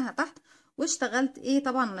شفناها تحت. واشتغلت ايه؟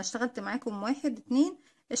 طبعا انا اشتغلت معاكم 1 2،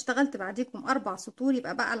 اشتغلت بعديكم 4 سطور،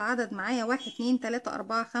 يبقى بقى العدد معايا 1 2 3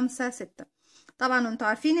 4 5 6. طبعا انتوا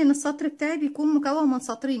عارفين ان السطر بتاعي بيكون مكون من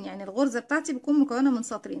سطرين، يعني الغرزة بتاعتي بتكون مكونة من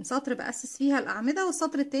سطرين، سطر بأسس فيها الأعمدة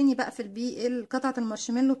والسطر التاني بقفل بيه قطعة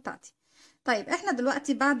المارشميلو بتاعتي. طيب احنا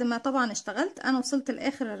دلوقتي بعد ما طبعا اشتغلت، انا وصلت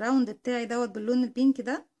لاخر الراوند بتاعي دوت باللون البينك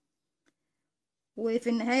ده، وفي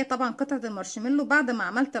النهاية طبعا قطعة المارشميلو بعد ما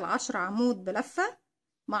عملت ال10 عمود بلفة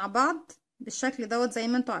مع بعض بالشكل دوت زي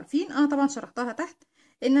ما انتوا عارفين. انا طبعا شرحتها تحت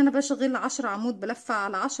ان انا بشغل 10 عمود بلفة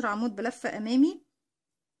على 10 عمود بلفة امامي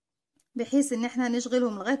بحيث ان احنا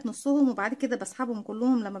نشغلهم لغايه نصهم، وبعد كده بسحبهم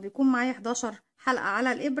كلهم. لما بيكون معايا 11 حلقه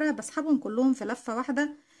على الابره بسحبهم كلهم في لفه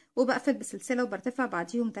واحده، وبقفل بسلسله وبرتفع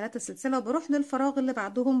بعديهم 3 سلسله، وبروح للفراغ اللي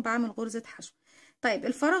بعدهم بعمل غرزه حشو. طيب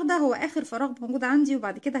الفراغ ده هو اخر فراغ موجود عندي،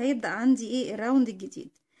 وبعد كده هيبدا عندي ايه الراوند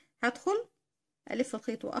الجديد. هدخل الف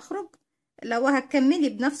الخيط واخرج. لو هتكملي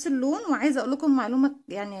بنفس اللون، وعايزه اقول لكم معلومه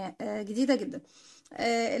يعني جديده جدا.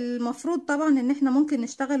 المفروض طبعا ان احنا ممكن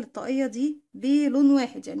نشتغل الطاقيه دي بلون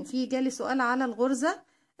واحد. يعني في جالي سؤال على الغرزه،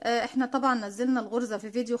 احنا طبعا نزلنا الغرزه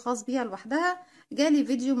في فيديو خاص بيها لوحدها. جالي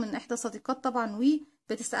فيديو من احدى صديقات طبعا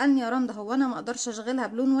بتسالني يا رندا هو انا ما اقدرش اشغلها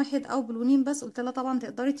بلون واحد او بلونين بس؟ قلت لها طبعا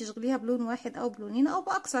تقدري تشغليها بلون واحد او بلونين او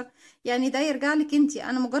باكثر، يعني ده يرجع لك انتي.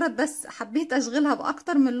 انا مجرد بس حبيت اشغلها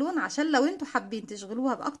باكتر من لون، عشان لو انتوا حابين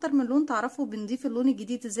تشغلوها باكتر من لون تعرفوا بنضيف اللون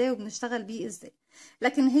الجديد ازاي وبنشتغل بيه ازاي.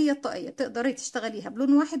 لكن هي الطاقيه تقدري تشتغليها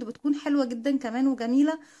بلون واحد وبتكون حلوه جدا كمان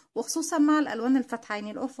وجميله، وخصوصا مع الالوان الفاتحه،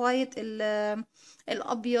 يعني الاوف وايت،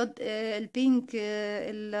 الابيض، البينك،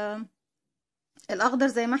 الاخضر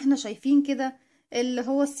زي ما احنا شايفين كده، اللي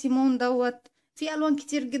هو السيمون دوت. في الوان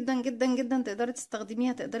كتير جدا جدا جدا تقدري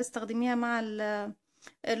تستخدميها. تقدري تستخدميها مع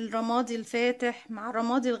الرمادي الفاتح، مع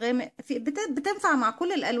الرمادي الغامق، بتنفع مع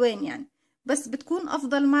كل الالوان يعني، بس بتكون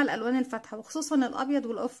افضل مع الالوان الفاتحه، وخصوصا الابيض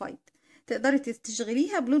والاوف وايت. تقدري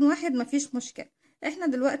تشغليها بلون واحد مفيش مشكله. احنا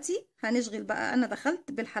دلوقتي هنشغل بقى. انا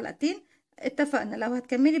دخلت بالحلقتين، اتفقنا لو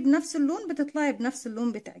هتكملي بنفس اللون بتطلعي بنفس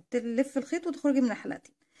اللون بتاعك، تلف الخيط وتخرجي من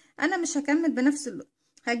الحلقتين. انا مش هكمل بنفس اللون،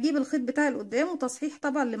 هجيب الخيط بتاعي لقدام. وتصحيح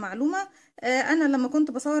طبعا لمعلومه، انا لما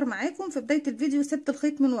كنت بصور معاكم في بدايه الفيديو سبت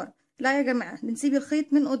الخيط من ورا. لا يا جماعه، بنسيب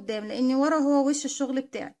الخيط من قدام، لان ورا هو وش الشغل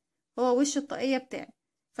بتاعي، هو وش الطاقيه بتاعي.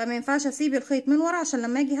 فما ينفعش اسيب الخيط من ورا، عشان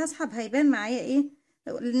لما اجي هسحب هيبان معايا ايه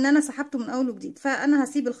ان انا سحبته من اول وجديد. فانا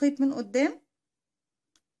هسيب الخيط من قدام،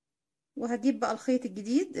 وهجيب بقى الخيط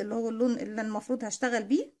الجديد اللي هو اللون اللي المفروض هشتغل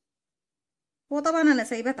بيه. هو طبعا انا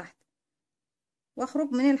سايباه تحت،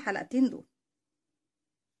 واخرج من الحلقتين دول.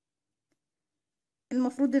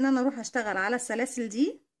 المفروض ان انا اروح اشتغل على السلاسل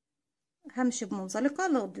دي. همشي بمنزلقة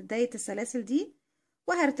لغاية السلاسل دي،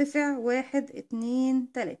 وهرتفع 1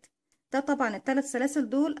 2 3. ده طبعا الثلاث سلاسل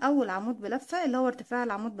دول اول عمود بلفة، اللي هو ارتفاع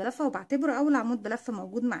العمود بلفة، وبعتبره اول عمود بلفة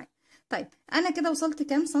موجود معايا. طيب انا كده وصلت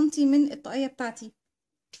كام سنتي من الطاقية بتاعتي؟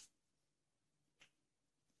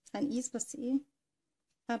 هنقيس بس ايه،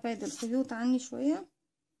 هبعد الخيوط عني شوية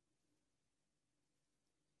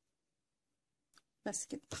بس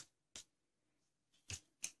كده.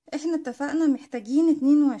 احنا اتفقنا محتاجين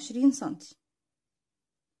 22 سنتي.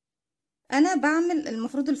 انا بعمل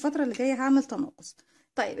المفروض الفترة اللي جاية هعمل تناقص.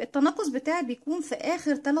 طيب التناقص بتاعي بيكون في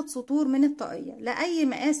اخر 3 سطور من الطاقية، لاي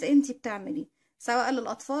مقاس انتي بتعمليه، سواء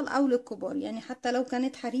للاطفال او للكبار. يعني حتى لو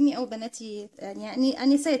كانت حريمي او بناتي، يعني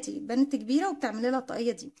انساتي بنت كبيرة وبتعملي لها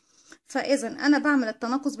الطاقية دي. فاذا انا بعمل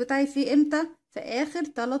التناقص بتاعي في امتى؟ في اخر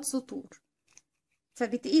 3 سطور.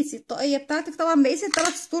 فبتقيسي الطاقية بتاعتك، طبعا بقيسي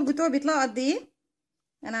ال3 سطور بتوعي بيطلعوا قد ايه.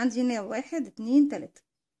 انا عندي هنا 1 2 3،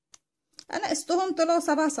 انا قستهم طلعوا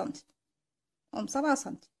 7 سنتي. 7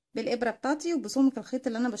 سنتي بالابره بتاعتي وبسمك الخيط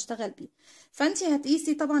اللي انا بشتغل بيه. فانتي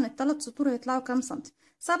هتقيسي طبعا ال3 سطور هيطلعوا كام سنتي.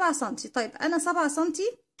 7 سنتي. طيب انا 7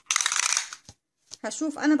 سنتي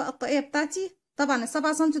هشوف انا بقى الطاقيه بتاعتي. طبعا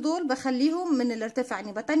ال7 سنتي دول بخليهم من الارتفاع،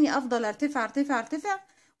 يعني بتاني افضل ارتفع ارتفع ارتفع،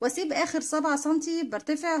 واسيب اخر 7 سنتي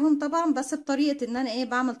برتفعهم طبعا، بس بطريقه ان انا ايه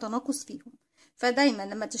بعمل تناقص فيهم. فدايما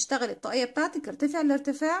لما تشتغلي الطاقيه بتاعتك ارتفع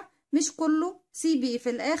الارتفاع مش كله، سيبي في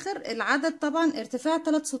الاخر العدد. طبعا ارتفاع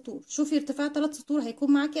 3 سطور، شوفي ارتفاع 3 سطور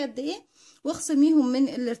هيكون معاكي قد ايه واخصميهم من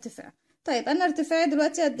الارتفاع. طيب انا ارتفاعي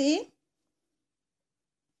دلوقتي قد ايه؟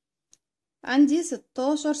 عندي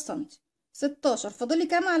 16 سنتي. 16 فاضلي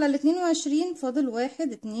كام على ال22؟ فاضل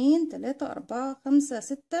 1 2 3 4 5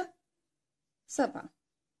 6 7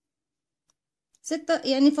 6،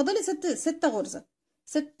 يعني فاضلي 6 غرزة.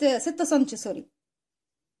 6 سنتي، سوري،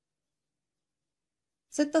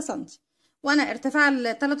 6 سنتي. وانا ارتفاع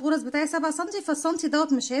ال3 غرز بتاعي 7 سنتي، فالسنتي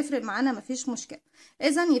دوت مش هيفرق معانا، مفيش مشكلة.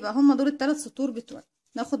 اذا يبقى هما دول ال3 سطور بتوعي.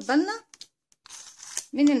 ناخد بالنا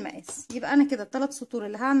من المقاس. يبقى انا كده ال3 سطور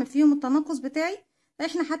اللي هعمل فيهم التناقص بتاعي.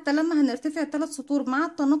 احنا حتى لما هنرتفع ال3 سطور مع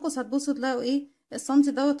التناقص هتبصوا تلاقوا ايه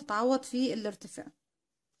السنتي دوت تتعوض في الارتفاع.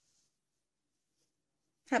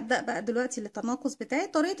 هبدأ بقى دلوقتي التناقص بتاعي.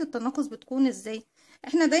 طريقة التناقص بتكون ازاي؟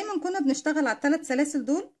 احنا دايما كنا بنشتغل على ال3 سلاسل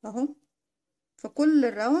دول اهو، في كل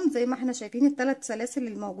الراوند زي ما احنا شايفين ال3 سلاسل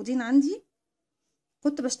الموجودين عندي.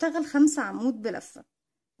 كنت بشتغل 5 عمود بلفة.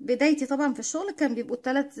 بدايتي طبعا في الشغل كان بيبقوا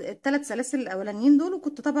الثلاث سلاسل الاولانيين دول،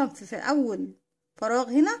 وكنت طبعا في اول فراغ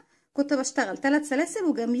هنا كنت بشتغل 3 سلاسل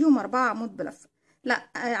وجنبيهم 4 عمود بلفة.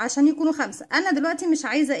 لا عشان يكونوا 5. انا دلوقتي مش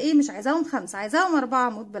عايزه ايه، مش عايزاهم 5، عايزاهم 4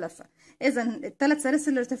 عمود بلفه. اذا الثلاث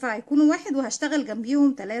سلاسل الارتفاع يكونوا 1 وهشتغل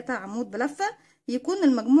جنبيهم 3 عمود بلفه، يكون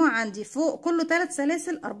المجموع عندي فوق كله 3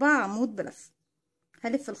 سلاسل 4 عمود بلفه.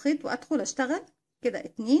 هلف الخيط وادخل اشتغل كده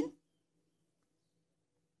 2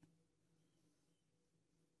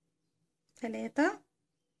 3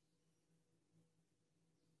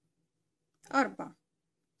 4.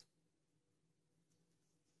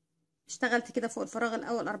 اشتغلت كده فوق الفراغ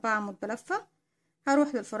الاول 4 عمود بلفه،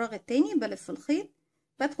 هروح للفراغ التاني بلف الخيط،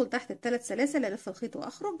 بدخل تحت الثلاث سلاسل، الف الخيط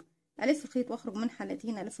واخرج، الف الخيط واخرج من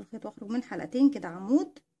حلقتين، الف الخيط واخرج من حلقتين، كده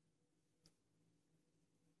عمود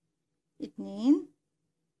 2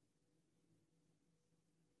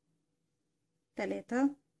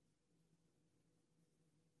 3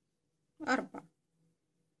 4.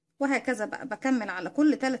 وهكذا بقى بكمل على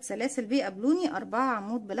كل 3 سلاسل بيقابلوني 4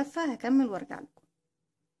 عمود بلفه. هكمل وارجع لكم.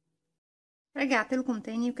 رجعت لكم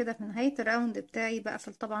تاني وكده في نهايه الراوند بتاعي.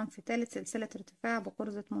 بقفل طبعا في ثالث سلسله ارتفاع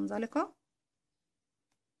بغرزه منزلقه.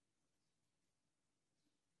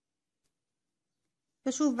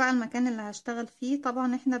 بشوف بقى المكان اللي هشتغل فيه.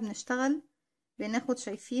 طبعا احنا بنشتغل بناخد،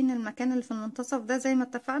 شايفين المكان اللي في المنتصف ده زي ما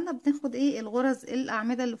اتفقنا، بناخد ايه الغرز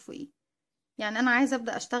الاعمده اللي فوقيه. يعني انا عايزه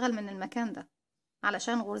ابدا اشتغل من المكان ده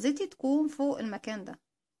علشان غرزتي تكون فوق المكان ده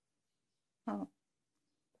اهو.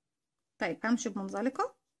 طيب همشي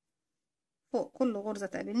بمنزلقه فوق كل غرزه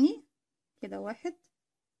تقابلني كده 1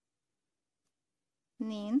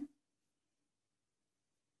 2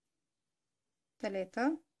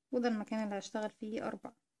 3، وده المكان اللي هشتغل فيه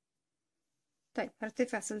 4. طيب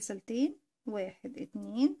هرتفع سلسلتين 1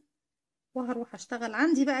 2، وهروح اشتغل.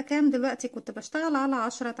 عندي بقى كام دلوقتي؟ كنت بشتغل على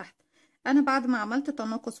 10 تحت. انا بعد ما عملت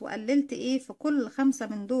تناقص وقللت ايه في كل 5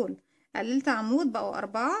 من دول، قللت عمود بقوا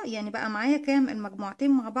 4، يعني بقى معايا كام؟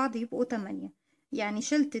 المجموعتين مع بعض يبقوا 8. يعني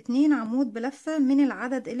شلت 2 عمود بلفة من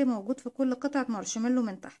العدد اللي موجود في كل قطعة مارشميلو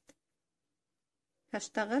من تحت.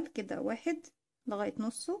 هشتغل كده 1 لغاية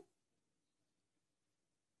نصه،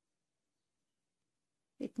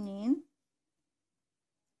 2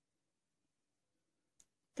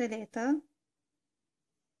 3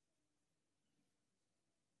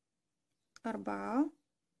 4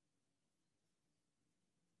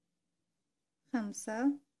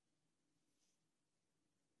 5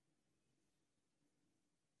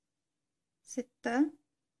 6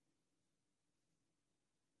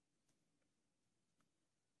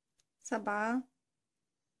 7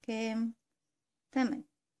 كام 8.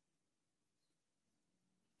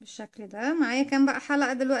 بالشكل ده معايا كام بقى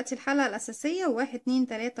حلقة دلوقتي؟ الحلقة الأساسية 1 2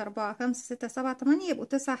 3 4 5 6 7 8، يبقوا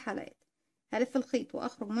 9 حلقات. هلف الخيط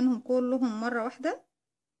وأخرج منهم كلهم مرة واحدة،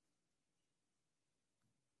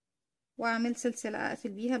 وأعمل سلسلة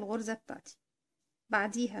أقفل بيها الغرزة بتاعتي.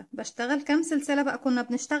 بعديها بشتغل كام سلسلة بقى؟ كنا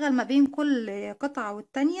بنشتغل ما بين كل قطعة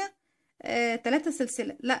والتانية 3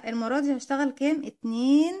 سلسلة. لا المرة دي هشتغل كام؟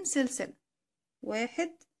 2 سلسلة،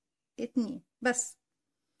 1 2 بس.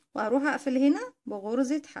 وهروح أقفل هنا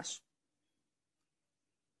بغرزة حشو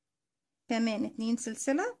كمان 2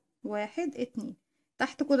 سلسلة، 1 2.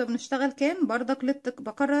 تحت كده بنشتغل كام؟ بردك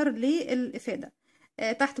بكرر للإفادة.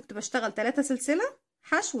 تحت كنت بشتغل 3 سلسلة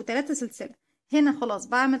حشو 3 سلسلة. هنا خلاص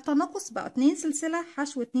بعمل تناقص بقى 2 سلسلة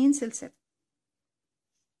حشو 2 سلسلة.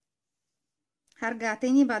 هرجع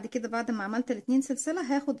تاني بعد كده بعد ما عملت الاتنين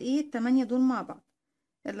سلسلة هاخد ايه ال8 دول مع بعض،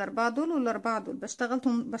 ال4 دول وال4 دول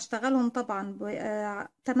بشتغلهم طبعا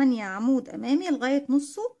 8 عمود امامي لغاية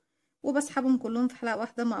نصه، وبسحبهم كلهم في حلقة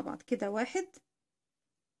واحدة مع بعض كده 1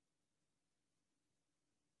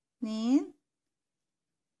 2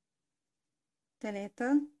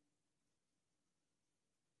 3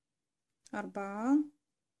 4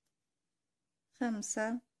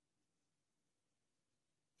 5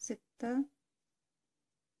 6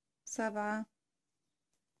 7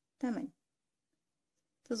 8.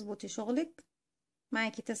 تظبطي شغلك.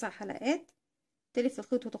 معاكي 9 حلقات، تلفي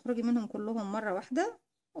الخيط وتخرجي منهم كلهم مرة واحدة،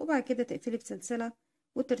 وبعد كده تقفلي بسلسلة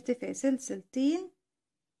وترتفعي سلسلتين،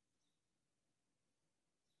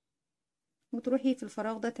 وتروحي في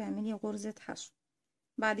الفراغ ده تعملي غرزة حشو.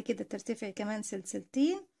 بعد كده ترتفعي كمان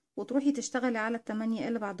سلسلتين، وتروحي تشتغلي على ال8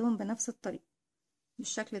 اللي بعدهم بنفس الطريقة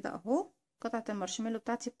بالشكل ده اهو. قطعة المارشميلو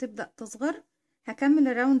بتاعتي بتبدأ تصغر. هكمل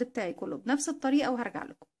الراوند بتاعي كله بنفس الطريقة وهرجع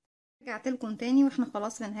لكم. رجعت لكم تاني واحنا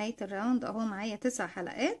خلاص في نهاية الراوند اهو. معايا 9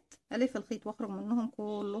 حلقات، الف الخيط واخرج منهم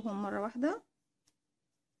كلهم مرة واحدة،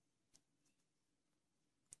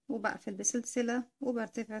 وبقفل بسلسلة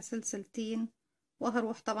وبرتفع سلسلتين،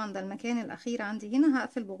 وهروح طبعا ده المكان الاخير عندي هنا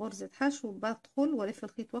هقفل بغرزة حشو، بدخل والف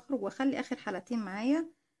الخيط واخرج واخلي اخر حلقتين معايا.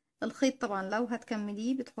 الخيط طبعا لو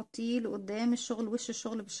هتكمليه بتحطيه لقدام الشغل، وش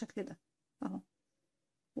الشغل بالشكل ده اهو.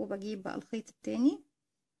 وبجيب بقى الخيط التاني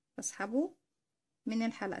بسحبه من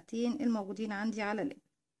الحلقتين الموجودين عندي على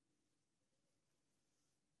الإبرة.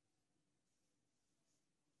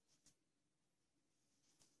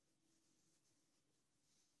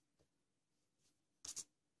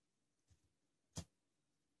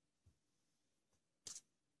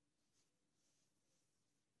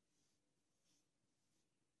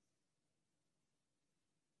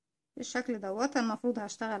 بالشكل دوت المفروض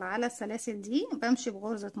هشتغل على السلاسل دي، بمشي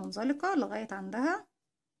بغرزة منزلقة لغاية عندها،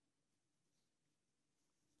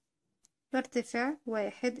 برتفع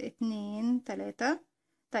 1 2 3.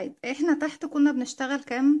 طيب احنا تحت كنا بنشتغل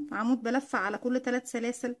كام عمود بلفة على كل 3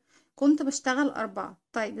 سلاسل؟ كنت بشتغل 4.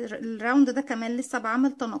 طيب الراوند ده كمان لسه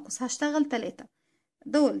بعمل تناقص، هشتغل 3.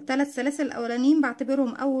 دول 3 سلاسل الاولانيين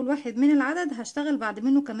بعتبرهم اول واحد من العدد، هشتغل بعد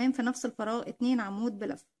منه كمان في نفس الفراغ 2 عمود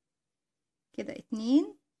بلفة كده،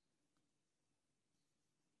 2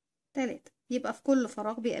 3. يبقى في كل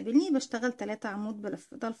فراغ بيقابلني بشتغل 3 عمود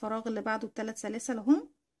بلفة. ده الفراغ اللي بعده ال3 سلاسل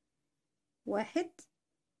اهم، 1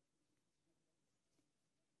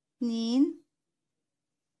 2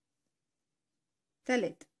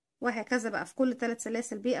 3. وهكذا بقى في كل 3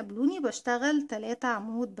 سلاسل بيقابلوني بشتغل 3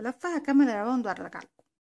 عمود بلفة. هكمل الراوند وارجع لكم.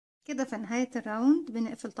 كده في نهاية الراوند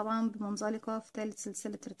بنقفل طبعا بمنزلقة في ثالث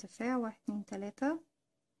سلسلة ارتفاع، 1 2 3.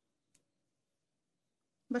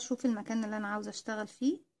 بشوف المكان اللي انا عاوزة اشتغل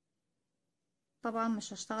فيه. طبعا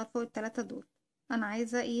مش هشتغل فوق ال3 دول، انا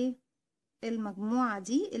عايزة ايه؟ المجموعة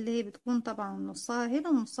دي اللي هي بتكون طبعا نصها هنا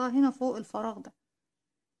ونصها هنا فوق الفراغ ده.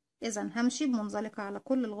 اذا همشي بمنزلقة على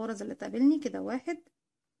كل الغرز اللي تقابلني كده، 1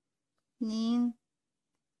 2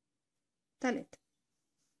 3.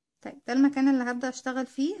 طيب ده المكان اللي هبدأ اشتغل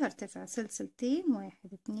فيه. هرتفع سلسلتين،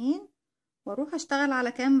 1 2، واروح اشتغل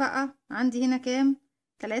على كام بقى؟ عندي هنا كام؟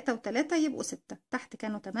 3 و3 يبقوا 6، تحت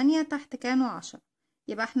كانوا 8، تحت كانوا 10.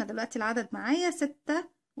 يبقى احنا دلوقتي العدد معايا 6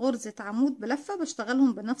 غرزة عمود بلفة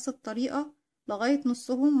بشتغلهم بنفس الطريقة لغاية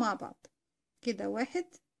نصهم مع بعض كده، 1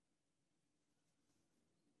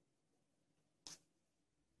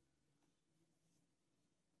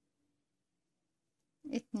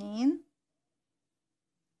 2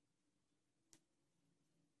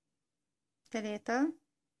 3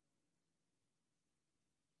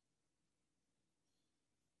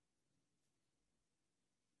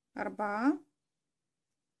 4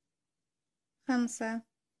 5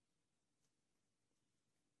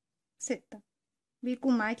 6.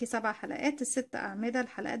 بيكون معاكي 7 حلقات، ال6 أعمدة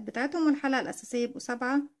الحلقات بتاعتهم، والحلقة الأساسية يبقوا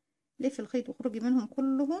 7. لفي الخيط واخرجي منهم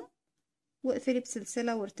كلهم واقفلي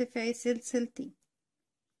بسلسلة وارتفعي سلسلتين.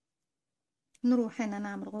 نروح هنا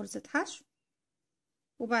نعمل غرزة حشو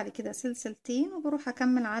وبعد كده سلسلتين، وبروح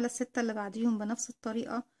اكمل على ال6 اللي بعديهم بنفس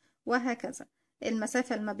الطريقة، وهكذا.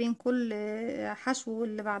 المسافة اللي ما بين كل حشو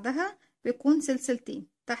واللي بعدها بيكون سلسلتين،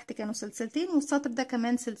 تحت كانوا سلسلتين والسطر ده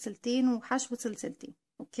كمان سلسلتين وحشو سلسلتين.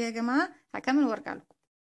 اوكي يا جماعة، هكمل وارجع لكم.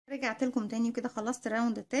 رجعت لكم تاني وكده خلصت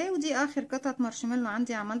الراوند بتاعي، ودي اخر قطعة مارشميلو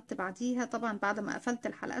عندي. عملت بعديها طبعا بعد ما قفلت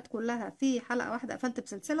الحلقات كلها في حلقة واحدة قفلت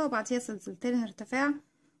بسلسلة وبعديها سلسلتين ارتفاع،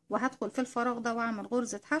 وهدخل في الفراغ ده واعمل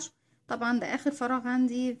غرزة حشو. طبعا ده اخر فراغ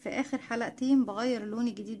عندي، في اخر حلقتين بغير اللون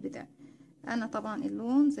الجديد بتاعي. انا طبعا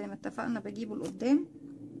اللون زي ما اتفقنا بجيبه لقدام،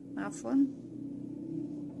 عفوا،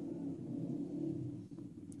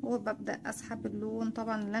 وببدأ اسحب اللون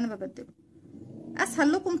طبعا اللي انا ببدله.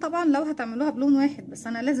 اسهل لكم طبعا لو هتعملوها بلون واحد، بس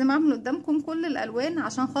انا لازم اعمل قدامكم كل الالوان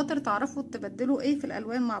عشان خاطر تعرفوا تبدلوا ايه في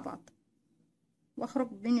الالوان مع بعض.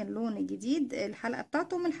 واخرج بين اللون الجديد الحلقة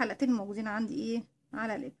بتاعته من الحلقتين الموجودين عندي ايه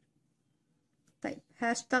على الابرة. طيب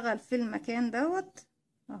هشتغل في المكان دوت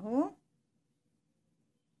اهو،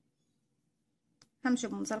 همشي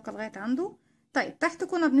بمنزلقة لغاية عنده. طيب تحت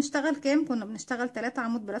كنا بنشتغل كام؟ كنا بنشتغل 3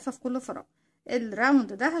 عمود بلفة في كل فراغ.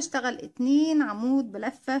 الراوند ده هشتغل 2 عمود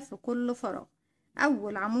بلفة في كل فراغ.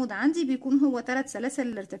 اول عمود عندي بيكون هو 3 سلاسل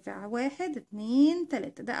الارتفاع، 1 2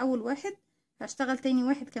 3. ده اول واحد. هشتغل تاني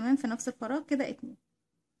واحد كمان في نفس الفراغ كده 2.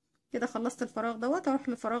 كده خلصت الفراغ دوت، اروح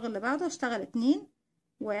للفراغ اللي بعده اشتغل 2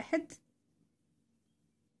 1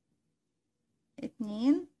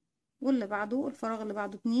 2، واللي بعده الفراغ اللي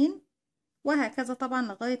بعده 2، وهكذا طبعا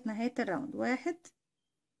لغاية نهاية الراوند، 1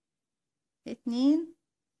 2،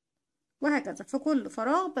 وهكذا في كل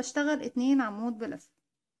فراغ بشتغل 2 عمود بلفة.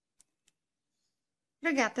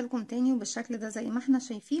 رجعت لكم تاني وبالشكل ده زي ما احنا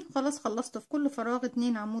شايفين. خلاص خلصت في كل فراغ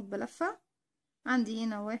 2 عمود بلفة. عندي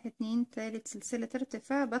هنا 1 2 3 سلسلة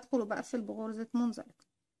ارتفاع، بدخل وبقفل بغرزة منزلقة.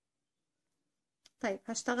 طيب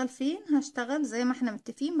هشتغل فين؟ هشتغل زي ما احنا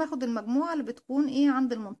متفقين، باخد المجموعة اللي بتكون ايه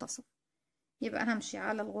عند المنتصف. يبقى همشي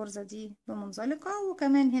على الغرزة دي بمنزلقة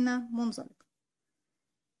وكمان هنا منزلقة.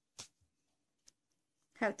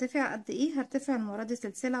 هرتفع قد ايه؟ هرتفع المرة دي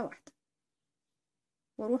سلسلة واحدة،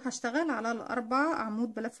 واروح اشتغل على الاربع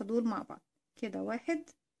عمود بلفة دول مع بعض كده. 1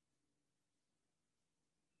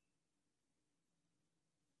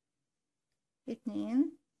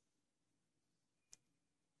 2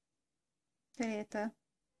 3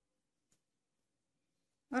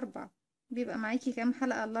 4. بيبقى معاكي كام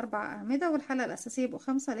حلقة؟ الاربع اعمدة، والحلقة الاساسية يبقوا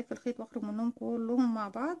 5. الف الخيط واخرج منهم كلهم مع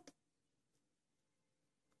بعض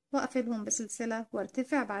واقفلهم بسلسلة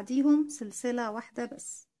وارتفع بعديهم سلسلة واحدة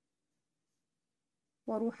بس،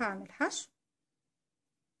 واروح اعمل حشو.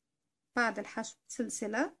 بعد الحشو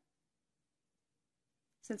سلسلة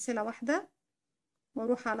واحدة،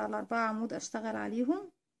 واروح على الاربعة عمود اشتغل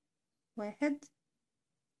عليهم. 1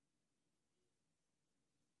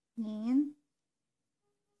 2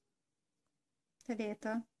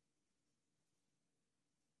 3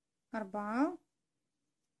 4.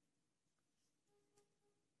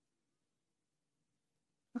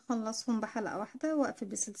 اخلصهم بحلقة واحدة واقفل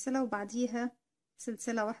بسلسلة وبعديها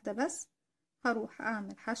سلسلة واحدة بس. هروح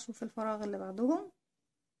اعمل حشو في الفراغ اللي بعدهم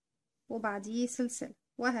وبعديه سلسلة،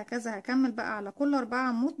 وهكذا هكمل بقى على كل 4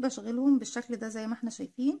 عمود بشغلهم بالشكل ده زي ما احنا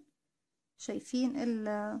شايفين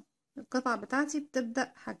القطعة بتاعتي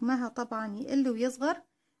بتبدأ حجمها طبعا يقل ويصغر،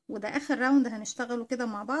 وده اخر راوند هنشتغله كده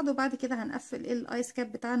مع بعض، وبعد كده هنقفل الايس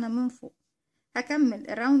كاب بتاعنا من فوق. هكمل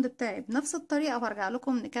الراوند بتاعي بنفس الطريقة وهرجع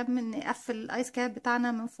لكم نقفل الايس كاب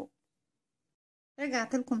بتاعنا من فوق.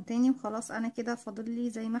 رجعت لكم تاني وخلاص، انا كده فاضل لي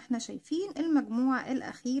زي ما احنا شايفين المجموعة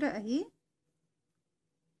الاخيرة اهي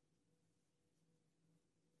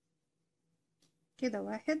كده.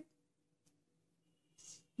 1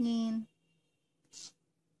 2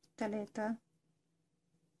 3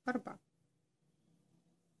 4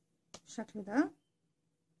 بالشكل ده.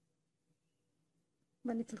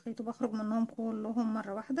 بلف الخيط وبخرج منهم كلهم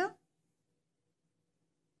مرة واحدة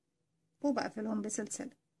وبقفلهم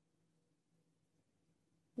بسلسلة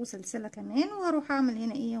وسلسلة كمان، وهروح اعمل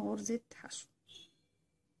هنا ايه غرزة حشو.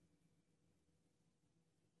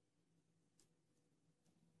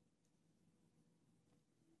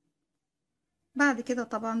 بعد كده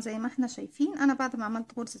طبعا زي ما احنا شايفين انا بعد ما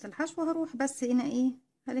عملت غرزة الحشو هروح بس هنا ايه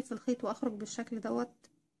هلف الخيط واخرج بالشكل دوت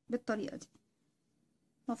بالطريقة دي.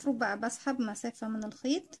 المفروض بقى بسحب مسافة من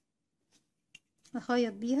الخيط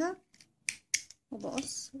اخيط بيها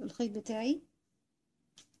وبقص الخيط بتاعي.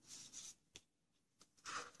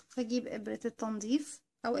 هجيب ابرة التنظيف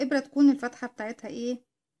او ابرة تكون الفتحة بتاعتها ايه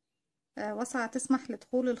واسعة تسمح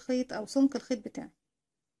لدخول الخيط او سمك الخيط بتاعي.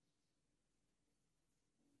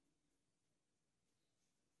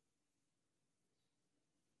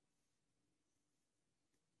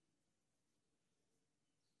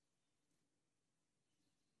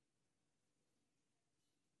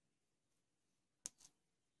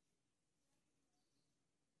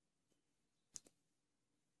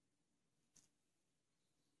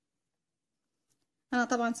 انا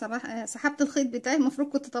طبعا سحبت الخيط بتاعي. المفروض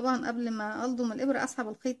كنت طبعا قبل ما الضم الابرة اسحب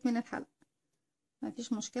الخيط من الحلقة،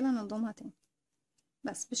 مفيش مشكلة نضمها تاني.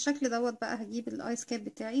 بس بالشكل دوت بقى هجيب الايس كاب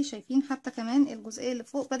بتاعي. شايفين حتى كمان الجزئية اللي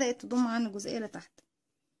فوق بدأت تضم عن الجزئية اللي تحت.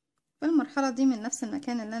 في المرحلة دي من نفس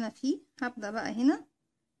المكان اللي انا فيه هبدأ بقى هنا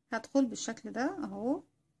هدخل بالشكل ده اهو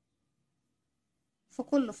في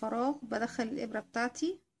كل فراغ بدخل الابرة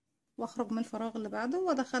بتاعتي واخرج من الفراغ اللي بعده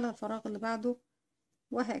وادخلها الفراغ اللي بعده،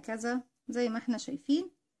 وهكذا زي ما احنا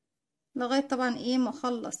شايفين لغاية طبعا ايه ما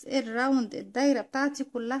اخلص الراوند الدايرة بتاعتي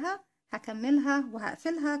كلها. هكملها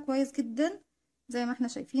وهقفلها كويس جدا زي ما احنا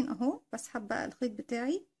شايفين اهو. بسحب بقى الخيط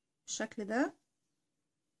بتاعي بالشكل ده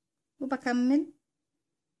وبكمل.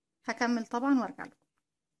 هكمل طبعا وارجع لكم.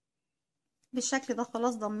 بالشكل ده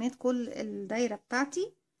خلاص ضميت كل الدايرة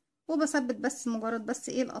بتاعتي وبثبت بس مجرد بس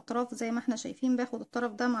ايه الاطراف زي ما احنا شايفين. باخد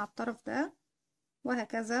الطرف ده مع الطرف ده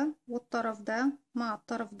وهكذا، والطرف ده مع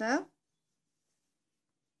الطرف ده،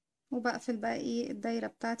 وبقفل بقى ايه الدايرة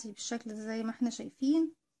بتاعتي بالشكل ده زي ما احنا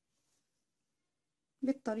شايفين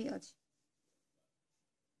بالطريقة دي.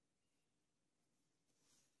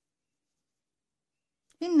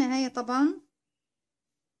 في النهاية طبعا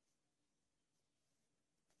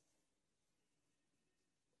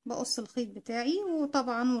بقص الخيط بتاعي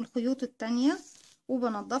وطبعا والخيوط التانية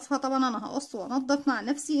وبنضفها. طبعا انا هقص وانضف مع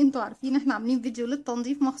نفسي، انتوا عارفين احنا عاملين فيديو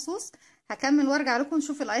للتنظيف مخصوص. هكمل وارجع لكم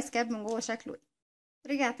نشوف الايس كاب من جوه شكله ايه.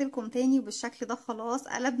 رجعت لكم تاني وبالشكل ده خلاص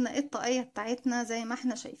قلبنا الطاقية بتاعتنا زي ما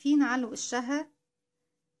احنا شايفين على وشها.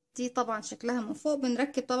 دي طبعا شكلها من فوق.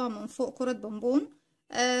 بنركب طبعا من فوق كرة بونبون.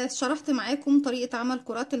 شرحت معاكم طريقة عمل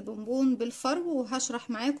كرات البونبون بالفرو، وهشرح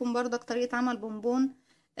معاكم برضك طريقة عمل بونبون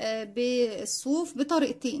بالصوف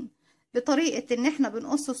بطريقتين. بطريقة ان احنا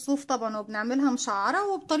بنقص الصوف طبعا وبنعملها مشعرة،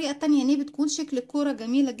 وبطريقة تانية ان هي بتكون شكل الكورة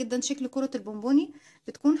جميلة جدا، شكل كرة البونبوني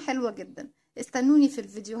بتكون حلوة جدا. استنوني في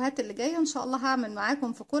الفيديوهات اللي جاية ان شاء الله، هعمل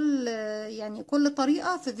معاكم في كل يعني كل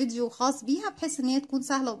طريقة في فيديو خاص بيها، بحيث ان هي تكون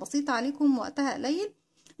سهلة وبسيطة عليكم وقتها قليل.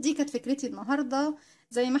 دي كانت فكرتي النهاردة.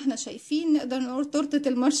 زي ما احنا شايفين نقدر نقول تورتة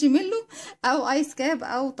المارشميلو او ايس كاب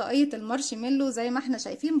او طاقية المارشميلو، زي ما احنا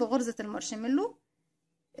شايفين بغرزة المارشميلو.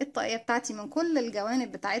 الطاقية بتاعتي من كل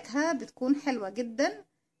الجوانب بتاعتها بتكون حلوة جدا،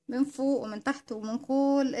 من فوق ومن تحت ومن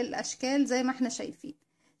كل الاشكال زي ما احنا شايفين.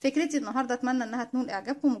 فكرتي النهاردة اتمنى انها تنول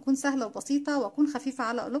اعجابكم وتكون سهلة وبسيطة واكون خفيفة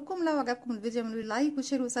على قلوبكم. لو عجبكم الفيديو اعملوا لايك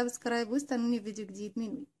وشير وسبسكرايب، واستنوني في فيديو جديد من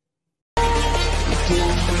وي.